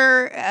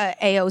Porter,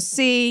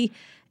 AOC,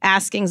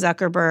 asking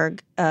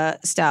Zuckerberg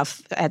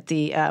stuff at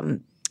the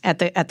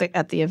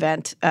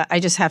event. I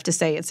just have to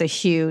say it's a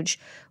huge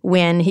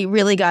win. He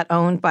really got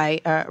owned by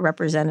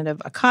Representative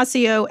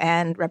Ocasio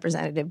and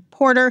Representative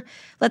Porter.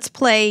 Let's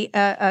play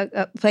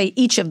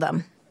each of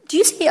them. Do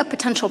you see a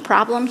potential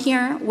problem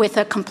here with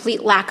a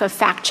complete lack of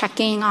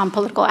fact-checking on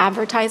political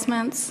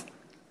advertisements?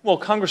 Well,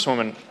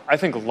 Congresswoman, I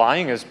think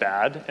lying is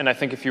bad, and I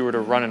think if you were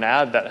to run an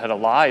ad that had a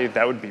lie,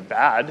 that would be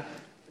bad.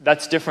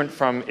 That's different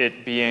from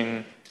it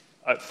being,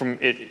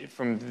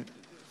 in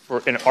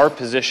our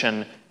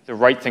position, the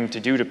right thing to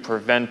do to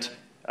prevent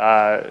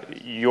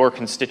your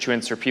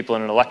constituents or people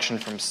in an election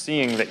from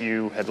seeing that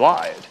you had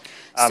lied.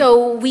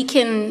 So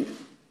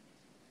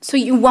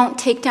you won't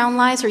take down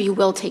lies, or you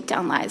will take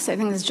down lies? I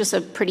think it's just a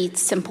pretty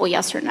simple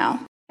yes or no.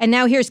 And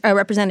now here's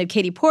Representative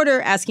Katie Porter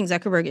asking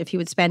Zuckerberg if he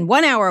would spend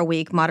 1 hour a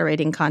week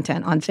moderating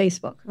content on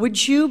Facebook.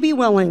 Would you be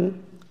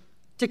willing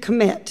to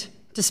commit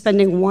to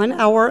spending 1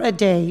 hour a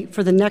day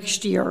for the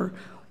next year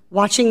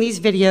watching these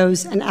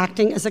videos and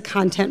acting as a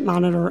content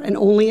monitor and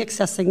only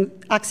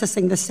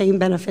accessing the same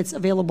benefits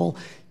available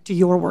to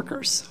your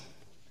workers?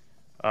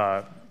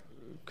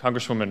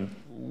 Congresswoman,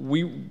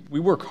 we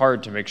work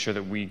hard to make sure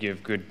that we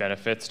give good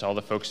benefits to all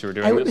the folks who are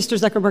doing this.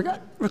 Mr. Zuckerberg,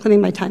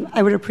 reclaiming my time,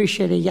 I would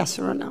appreciate a yes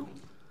or a no.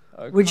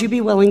 Would you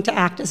be willing to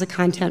act as a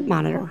content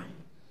monitor?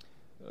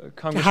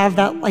 To have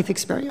that life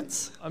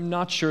experience? I'm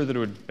not sure that it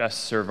would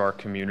best serve our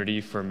community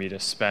for me to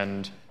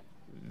spend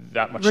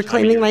that much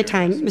reclaiming time. My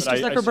time.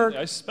 Mr. Zuckerberg.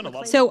 I spent a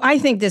lot. So I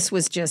think these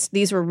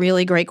were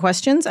really great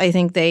questions. I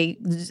think they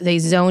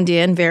zoned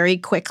in very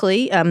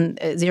quickly,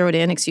 zeroed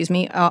in,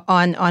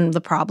 on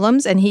the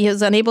problems, and he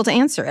was unable to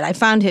answer it. I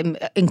found him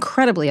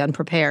incredibly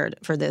unprepared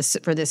for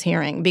this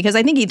hearing because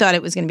I think he thought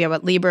it was going to be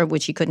about Libra,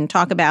 which he couldn't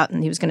talk about,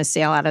 and he was going to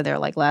sail out of there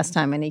like last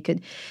time, and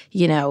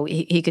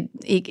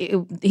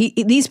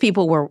these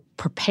people were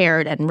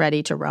prepared and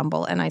ready to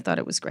rumble, and I thought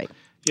it was great.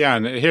 Yeah,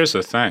 and here's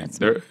the thing.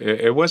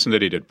 It wasn't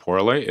that he did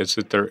poorly. It's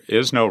that there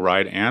is no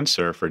right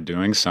answer for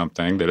doing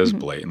something that is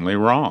blatantly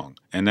wrong.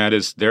 And that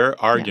is their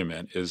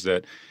argument is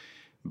that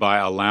by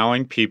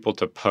allowing people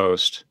to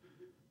post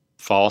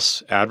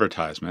false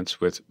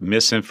advertisements with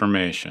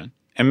misinformation,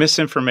 and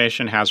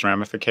misinformation has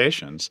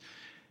ramifications,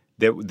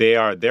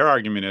 their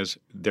argument is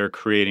they're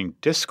creating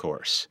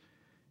discourse.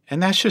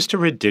 And that's just a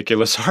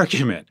ridiculous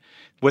argument.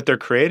 What they're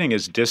creating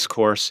is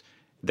discourse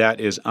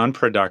that is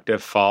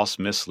unproductive, false,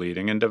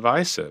 misleading, and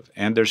divisive.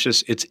 And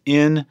it's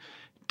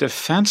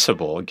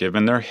indefensible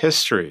given their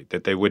history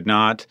that they would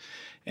not.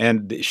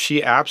 And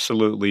she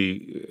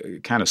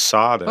absolutely kind of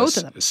saw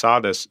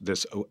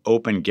this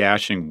open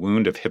gashing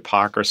wound of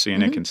hypocrisy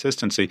and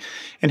inconsistency.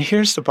 And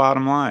here's the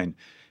bottom line.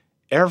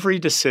 Every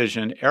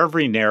decision,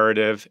 every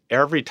narrative,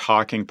 every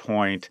talking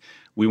point,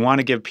 we want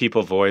to give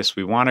people voice,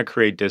 we want to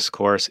create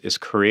discourse, is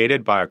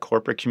created by a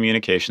corporate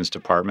communications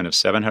department of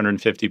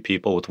 750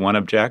 people with one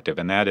objective,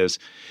 and that is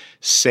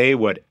say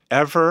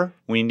whatever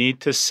we need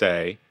to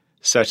say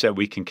such that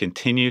we can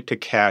continue to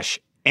cash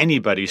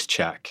anybody's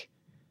check.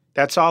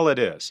 That's all it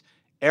is.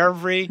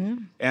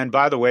 And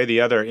by the way,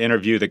 the other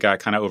interview that got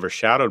kind of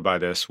overshadowed by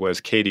this was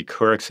Katie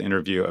Couric's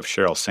interview of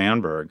Sheryl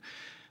Sandberg.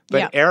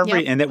 But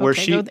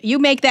you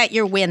make that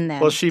your win then.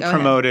 Well,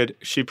 Sheryl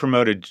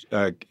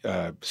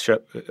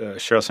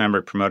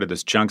Sandberg promoted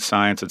this junk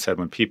science that said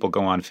when people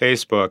go on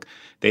Facebook,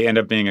 they end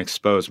up being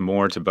exposed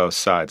more to both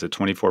sides. That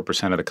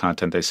 24% of the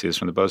content they see is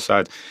from the both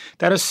sides.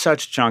 That is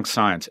such junk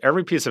science.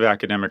 Every piece of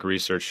academic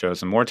research shows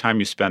the more time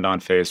you spend on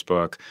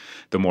Facebook,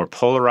 the more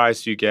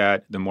polarized you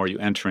get, the more you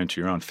enter into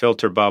your own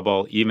filter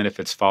bubble, even if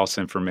it's false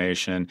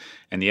information.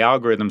 And the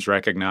algorithms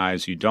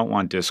recognize you don't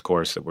want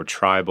discourse, that we're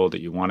tribal,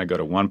 that you want to go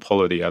to one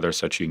pole or the other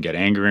such you can get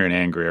angrier and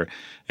angrier,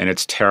 and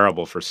it's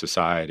terrible for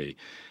society.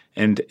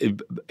 And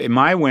in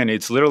my win,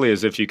 it's literally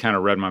as if you kind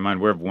of read my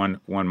mind. We have one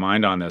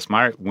mind on this.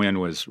 My win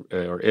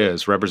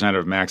is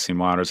Representative Maxine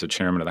Waters, the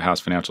chairman of the House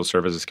Financial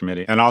Services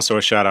Committee, and also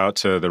a shout out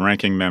to the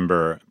ranking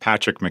member,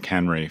 Patrick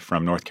McHenry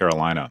from North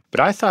Carolina. But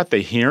I thought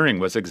the hearing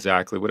was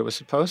exactly what it was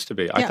supposed to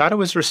be. Yeah. I thought it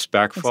was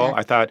respectful. Exactly.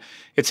 I thought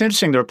it's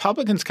interesting. The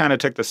Republicans kind of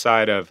took the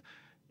side of,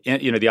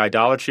 the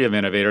idolatry of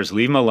innovators.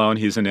 Leave him alone.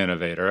 He's an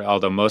innovator,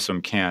 although most of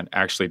them can't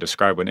actually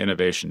describe what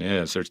innovation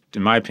is.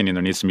 In my opinion,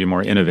 there needs to be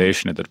more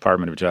innovation at the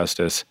Department of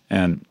Justice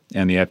and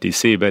the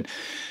FTC.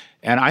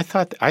 And I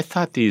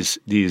thought these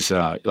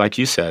like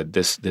you said,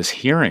 this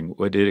hearing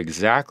did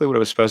exactly what it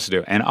was supposed to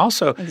do. And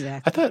also,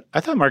 exactly.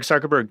 I thought Mark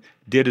Zuckerberg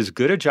did as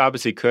good a job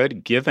as he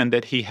could, given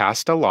that he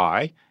has to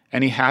lie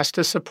and he has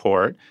to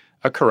support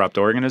a corrupt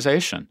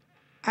organization.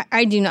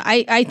 I do not.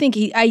 I think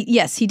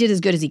yes, he did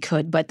as good as he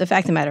could. But the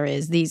fact of the matter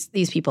is, these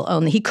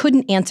people he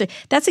couldn't answer.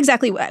 That's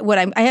exactly what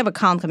I have a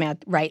column coming out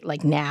right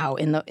like now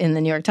in the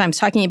New York Times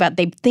talking about.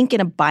 They think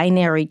in a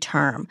binary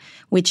term,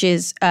 which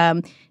is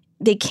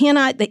they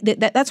cannot.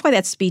 That's why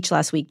that speech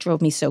last week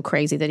drove me so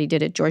crazy that he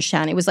did at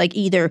Georgetown. It was like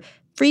either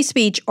free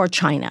speech or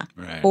China,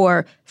 right,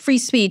 or free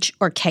speech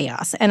or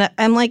chaos. And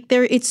I'm like,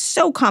 it's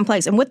so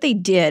complex. And what they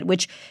did,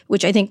 which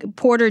I think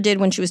Porter did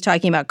when she was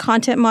talking about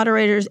content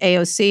moderators,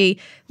 AOC,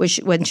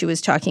 when she was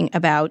talking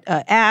about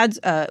ads,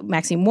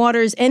 Maxine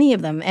Waters, any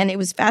of them. And it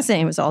was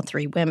fascinating. It was all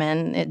three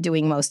women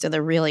doing most of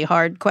the really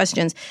hard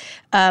questions.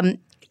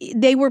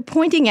 They were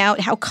pointing out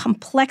how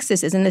complex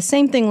this is. And the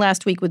same thing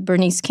last week with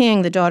Bernice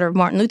King, the daughter of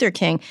Martin Luther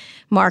King.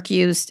 Mark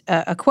used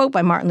a quote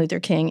by Martin Luther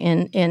King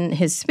in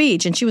his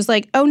speech. And she was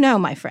like, oh, no,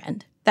 my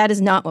friend. That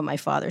is not what my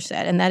father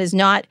said. And that is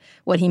not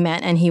what he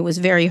meant. And he was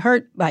very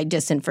hurt by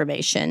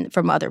disinformation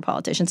from other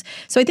politicians.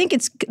 So I think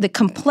the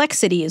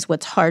complexity is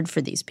what's hard for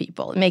these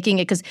people, making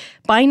it, because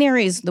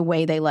binary is the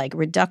way they like.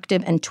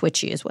 Reductive and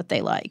twitchy is what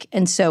they like.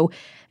 And so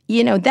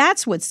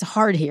that's what's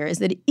hard here, is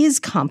that it is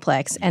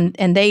complex, and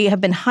they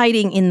have been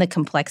hiding in the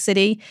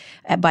complexity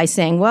by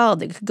saying, well,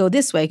 it could go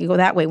this way, it could go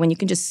that way, when you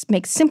can just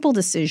make simple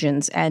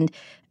decisions and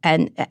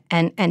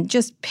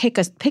just pick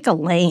a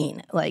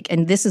lane,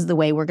 and this is the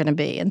way we're going to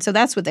be. And so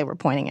that's what they were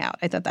pointing out.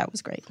 I thought that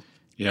was great.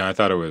 Yeah, I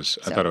thought it was.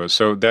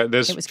 So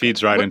this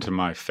feeds right into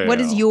my fail. What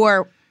is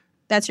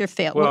that's your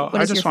fail? Well, what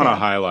I just want to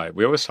highlight.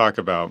 We always talk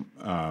about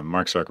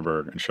Mark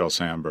Zuckerberg and Sheryl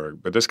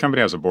Sandberg, but this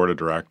company has a board of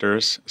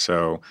directors,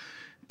 so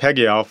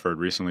Peggy Alford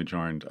recently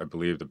joined, I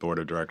believe, the board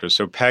of directors.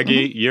 So,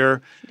 Peggy,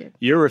 your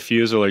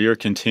refusal or your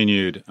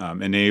continued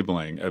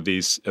enabling of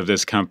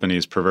this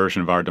company's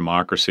perversion of our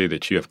democracy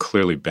that you have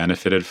clearly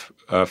benefited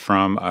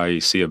from, I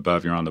see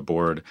above you're on the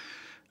board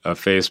of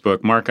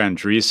Facebook. Mark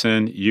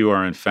Andreessen, you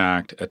are in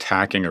fact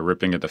attacking or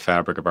ripping at the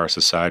fabric of our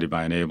society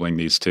by enabling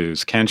these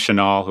twos. Ken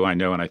Chenault, who I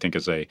know and I think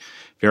is a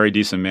very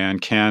decent man.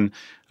 Ken,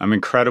 I'm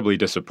incredibly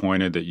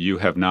disappointed that you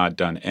have not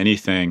done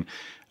anything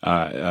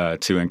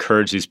to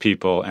encourage these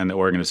people and the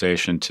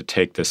organization to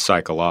take this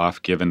cycle off,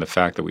 given the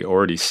fact that we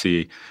already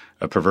see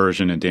a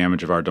perversion and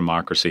damage of our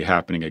democracy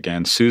happening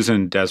again.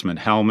 Susan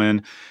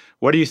Desmond-Hellman,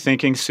 what are you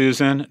thinking,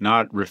 Susan?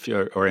 Not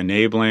or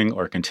enabling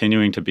or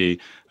continuing to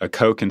be a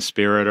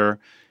co-conspirator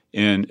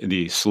in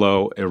the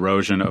slow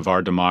erosion of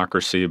our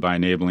democracy by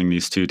enabling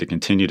these two to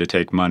continue to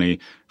take money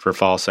for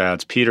false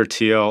ads. Peter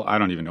Thiel, I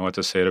don't even know what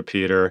to say to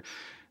Peter.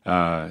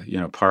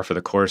 Par for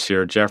the course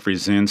here. Jeffrey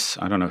Zients,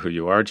 I don't know who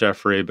you are,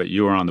 Jeffrey, but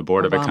you are on the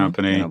board of a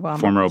company,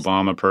 former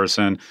Obama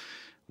person.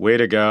 Way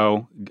to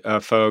go,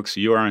 folks.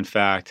 You are, in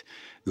fact,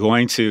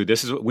 going to,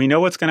 we know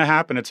what's going to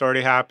happen. It's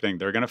already happening.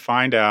 They're going to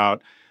find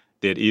out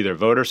that either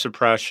voter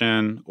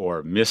suppression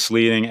or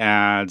misleading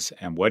ads,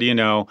 and what do you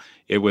know?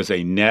 It was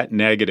a net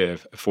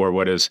negative for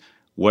what is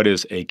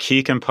a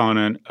key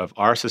component of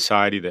our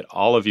society that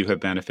all of you have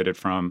benefited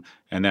from,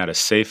 and that is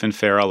safe and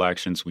fair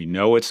elections. We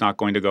know it's not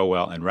going to go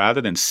well, and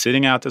rather than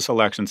sitting out this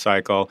election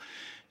cycle,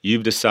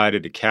 you've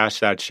decided to cash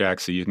that check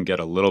so you can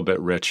get a little bit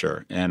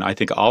richer. And I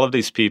think all of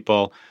these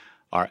people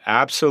are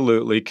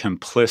absolutely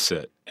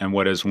complicit in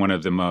what is one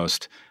of the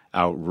most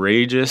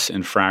outrageous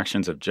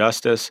infractions of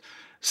justice,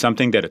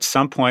 something that at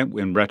some point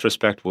in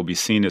retrospect will be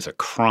seen as a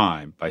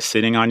crime by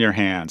sitting on your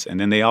hands. And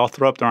then they all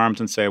throw up their arms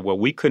and say, well,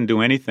 we couldn't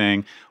do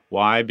anything.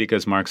 Why?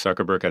 Because Mark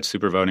Zuckerberg had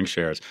super voting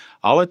shares.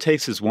 All it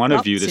takes is one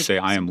of you to say,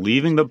 I am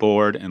leaving the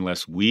board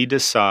unless we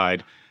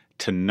decide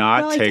to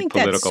not take political ads.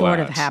 I think that sort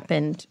of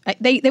happened.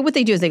 What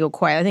they do is they go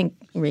quiet. I think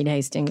Reed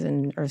Hastings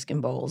and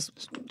Erskine Bowles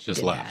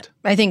just left.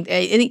 I think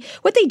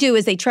what they do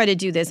is they try to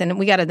do this, and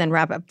we got to then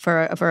wrap up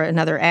for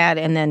another ad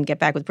and then get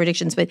back with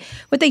predictions. But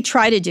what they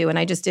try to do, and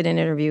I just did an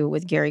interview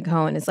with Gary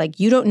Cohen, it's like,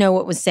 you don't know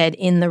what was said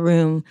in the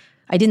room.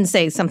 I didn't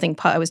say something.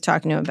 I was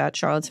talking to him about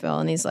Charlottesville,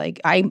 and he's like,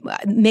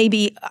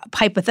 maybe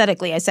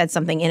hypothetically I said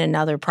something in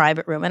another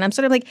private room. And I'm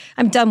sort of like,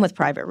 I'm done with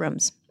private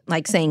rooms.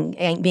 Like being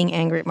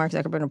angry at Mark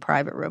Zuckerberg in a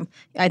private room.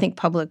 I think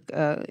public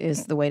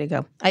is the way to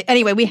go.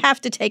 Anyway, we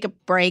have to take a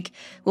break.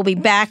 We'll be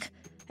back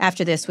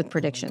after this with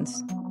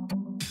predictions.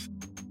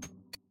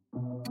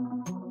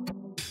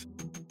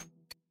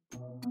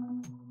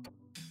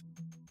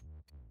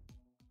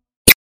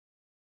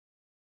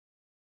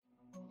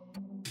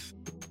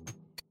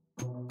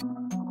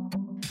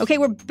 Okay,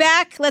 we're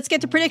back. Let's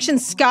get to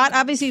predictions. Scott,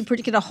 obviously you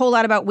predicted a whole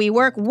lot about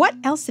WeWork. What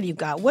else have you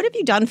got? What have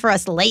you done for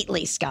us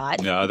lately,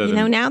 Scott? No,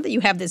 now that you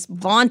have this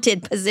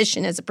vaunted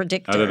position as a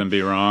predictor. Other than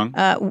be wrong.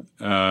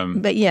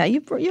 But yeah,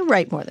 you're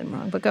right more than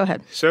wrong. But go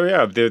ahead. So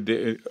yeah,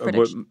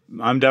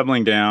 I'm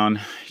doubling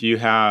down. You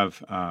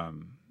have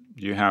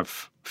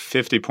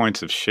 50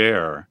 points of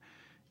share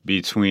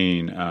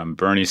between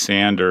Bernie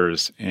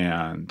Sanders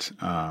and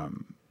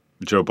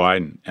Joe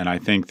Biden. And I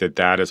think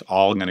that is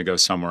all going to go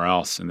somewhere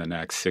else in the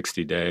next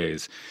 60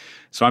 days.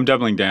 So I'm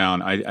doubling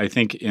down. I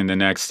think in the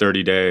next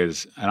 30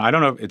 days, and I don't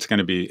know if it's going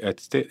to be,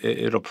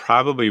 it'll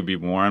probably be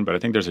Warren, but I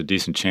think there's a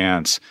decent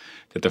chance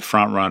that the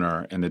front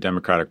runner in the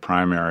Democratic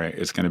primary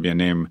is going to be a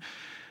name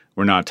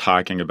we're not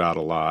talking about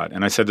a lot.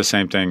 And I said the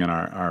same thing in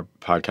our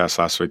podcast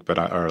last week,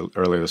 or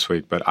earlier this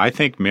week. But I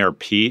think Mayor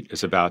Pete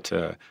is about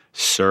to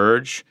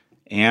surge.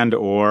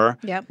 We're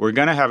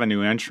going to have a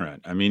new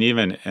entrant. I mean,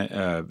 even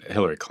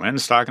Hillary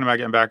Clinton's talking about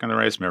getting back in the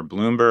race, Mayor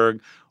Bloomberg,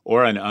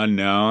 or an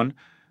unknown.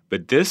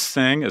 But this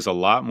thing is a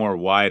lot more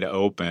wide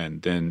open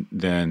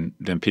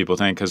than people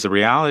think, because the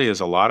reality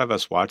is a lot of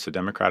us watch the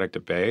Democratic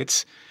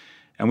debates,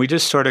 and we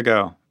just sort of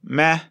go,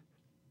 meh.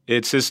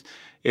 There's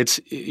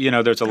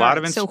a lot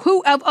of... So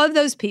who of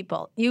those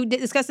people, you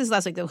discussed this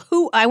last week,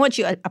 I want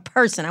you, a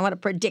person, I want a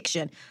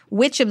prediction.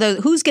 Which of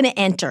those, who's going to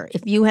enter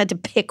if you had to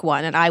pick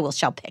one, and I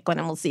shall pick one,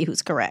 and we'll see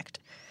who's correct.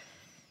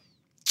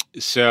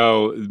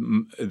 So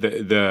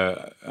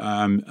the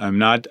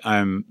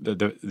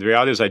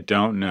reality is I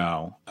don't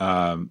know.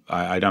 I'm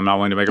not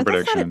willing to make a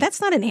prediction.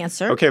 That's not an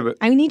answer. Okay, but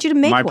I need you to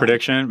make my one.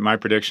 My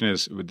prediction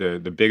is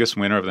the biggest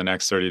winner of the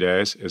next 30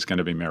 days is going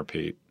to be Mayor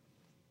Pete.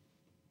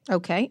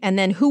 Okay, and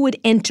then who would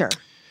enter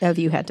if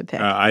you had to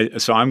pick?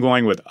 So I'm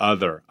going with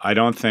other. I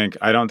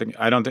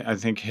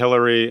think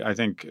Hillary. I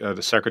think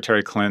the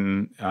Secretary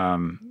Clinton.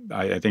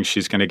 I think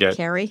she's going to get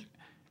Kerry.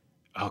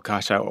 Oh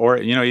gosh,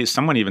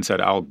 someone even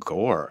said Al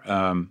Gore.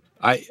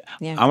 I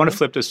want to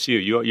flip this to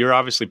you. You're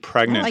obviously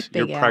pregnant.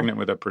 You're pregnant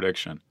with a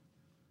prediction.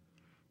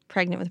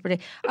 Pregnant with a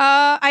prediction.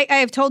 I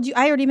have told you.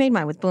 I already made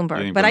mine with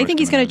Bloomberg, but I think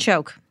he's going to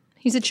choke.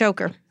 He's a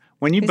choker.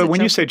 When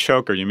you say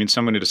choker, you mean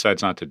someone who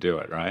decides not to do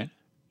it, right?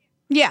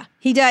 Yeah,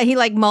 he does. He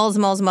mulls.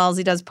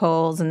 He does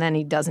polls, and then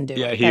he doesn't do it.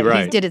 Yeah,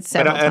 he did it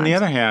several times. On the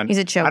other hand, he's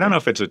a choker. I don't know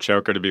if it's a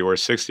choker to be worth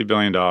 $60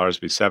 billion,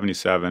 be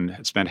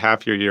 77, spend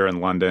half your year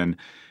in London,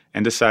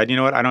 and decide, you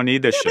know what, I don't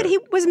need this shit. But he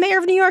was mayor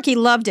of New York. He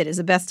loved it. It was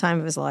the best time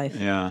of his life.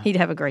 Yeah. He'd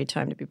have a great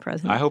time to be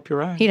president. I hope you're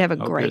right. He'd have a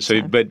great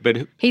time.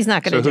 But he's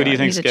not going to do it. So who do you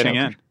think's getting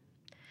in?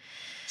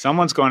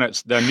 Someone's going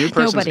to, the new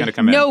person's going to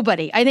come in.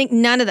 Nobody. I think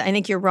none of that. I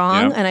think you're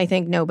wrong, and I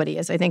think nobody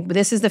is. I think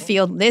this is the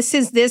field. This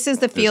is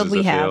the field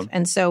we have.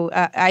 And so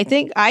I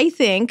think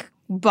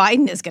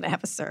Biden is going to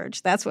have a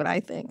surge. That's what I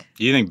think.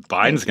 You think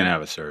Biden's going to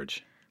have a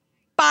surge?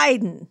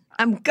 Biden.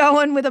 I'm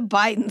going with a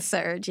Biden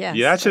surge, yes.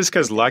 Yeah, that's just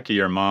because lucky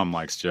your mom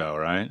likes Joe,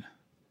 right?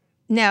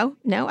 No.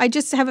 I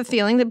just have a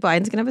feeling that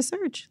Biden's going to have a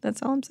surge.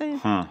 That's all I'm saying.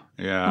 Huh.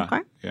 Yeah.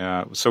 Okay.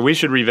 Yeah. So we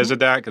should revisit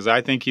that because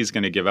I think he's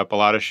going to give up a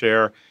lot of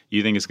share.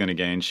 You think he's going to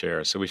gain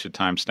share. So we should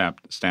stamp that.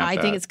 I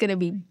think it's going to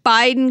be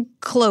Biden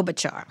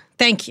Klobuchar.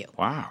 Thank you.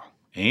 Wow.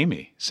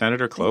 Amy,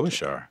 Senator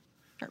Klobuchar.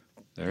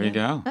 There you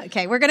go.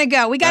 Okay, we're going to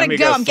go. We got to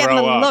go. I'm getting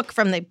a look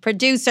from the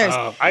producers.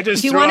 I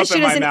just if you want to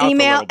shoot us an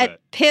email at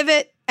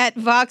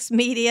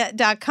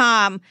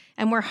pivot@voxmedia.com,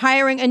 and we're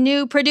hiring a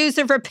new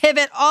producer for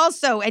Pivot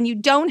also, and you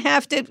don't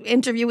have to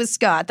interview with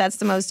Scott. That's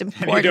the most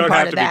important part of that. You don't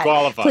have to be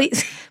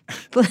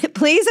qualified.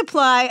 Please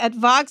apply at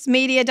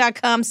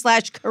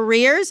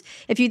voxmedia.com/careers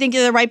if you think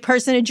you're the right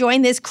person to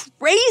join this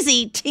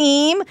crazy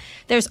team.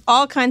 There's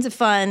all kinds of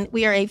fun.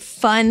 We are a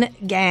fun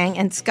gang,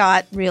 and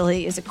Scott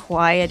really is a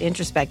quiet,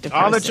 introspective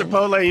person. All the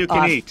Chipotle you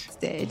can eat.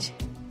 Stage.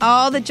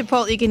 All the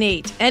Chipotle you can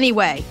eat.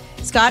 Anyway,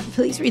 Scott,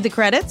 please read the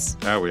credits.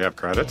 Oh, we have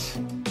credits?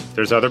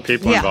 There's other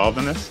people involved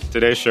in this?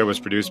 Today's show was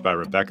produced by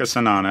Rebecca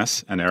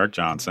Sananes and Eric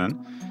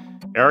Johnson.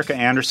 Erica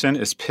Anderson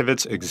is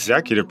Pivot's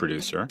executive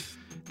producer.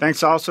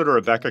 Thanks also to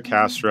Rebecca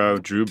Castro,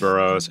 Drew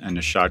Burrows, and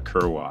Nishat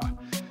Kurwa.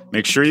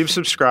 Make sure you've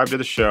subscribed to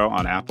the show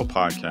on Apple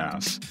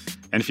Podcasts.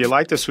 And if you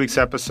like this week's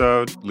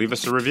episode, leave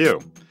us a review.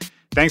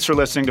 Thanks for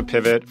listening to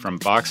Pivot from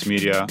Vox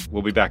Media.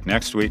 We'll be back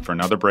next week for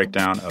another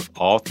breakdown of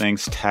all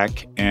things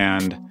tech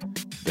and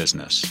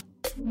business.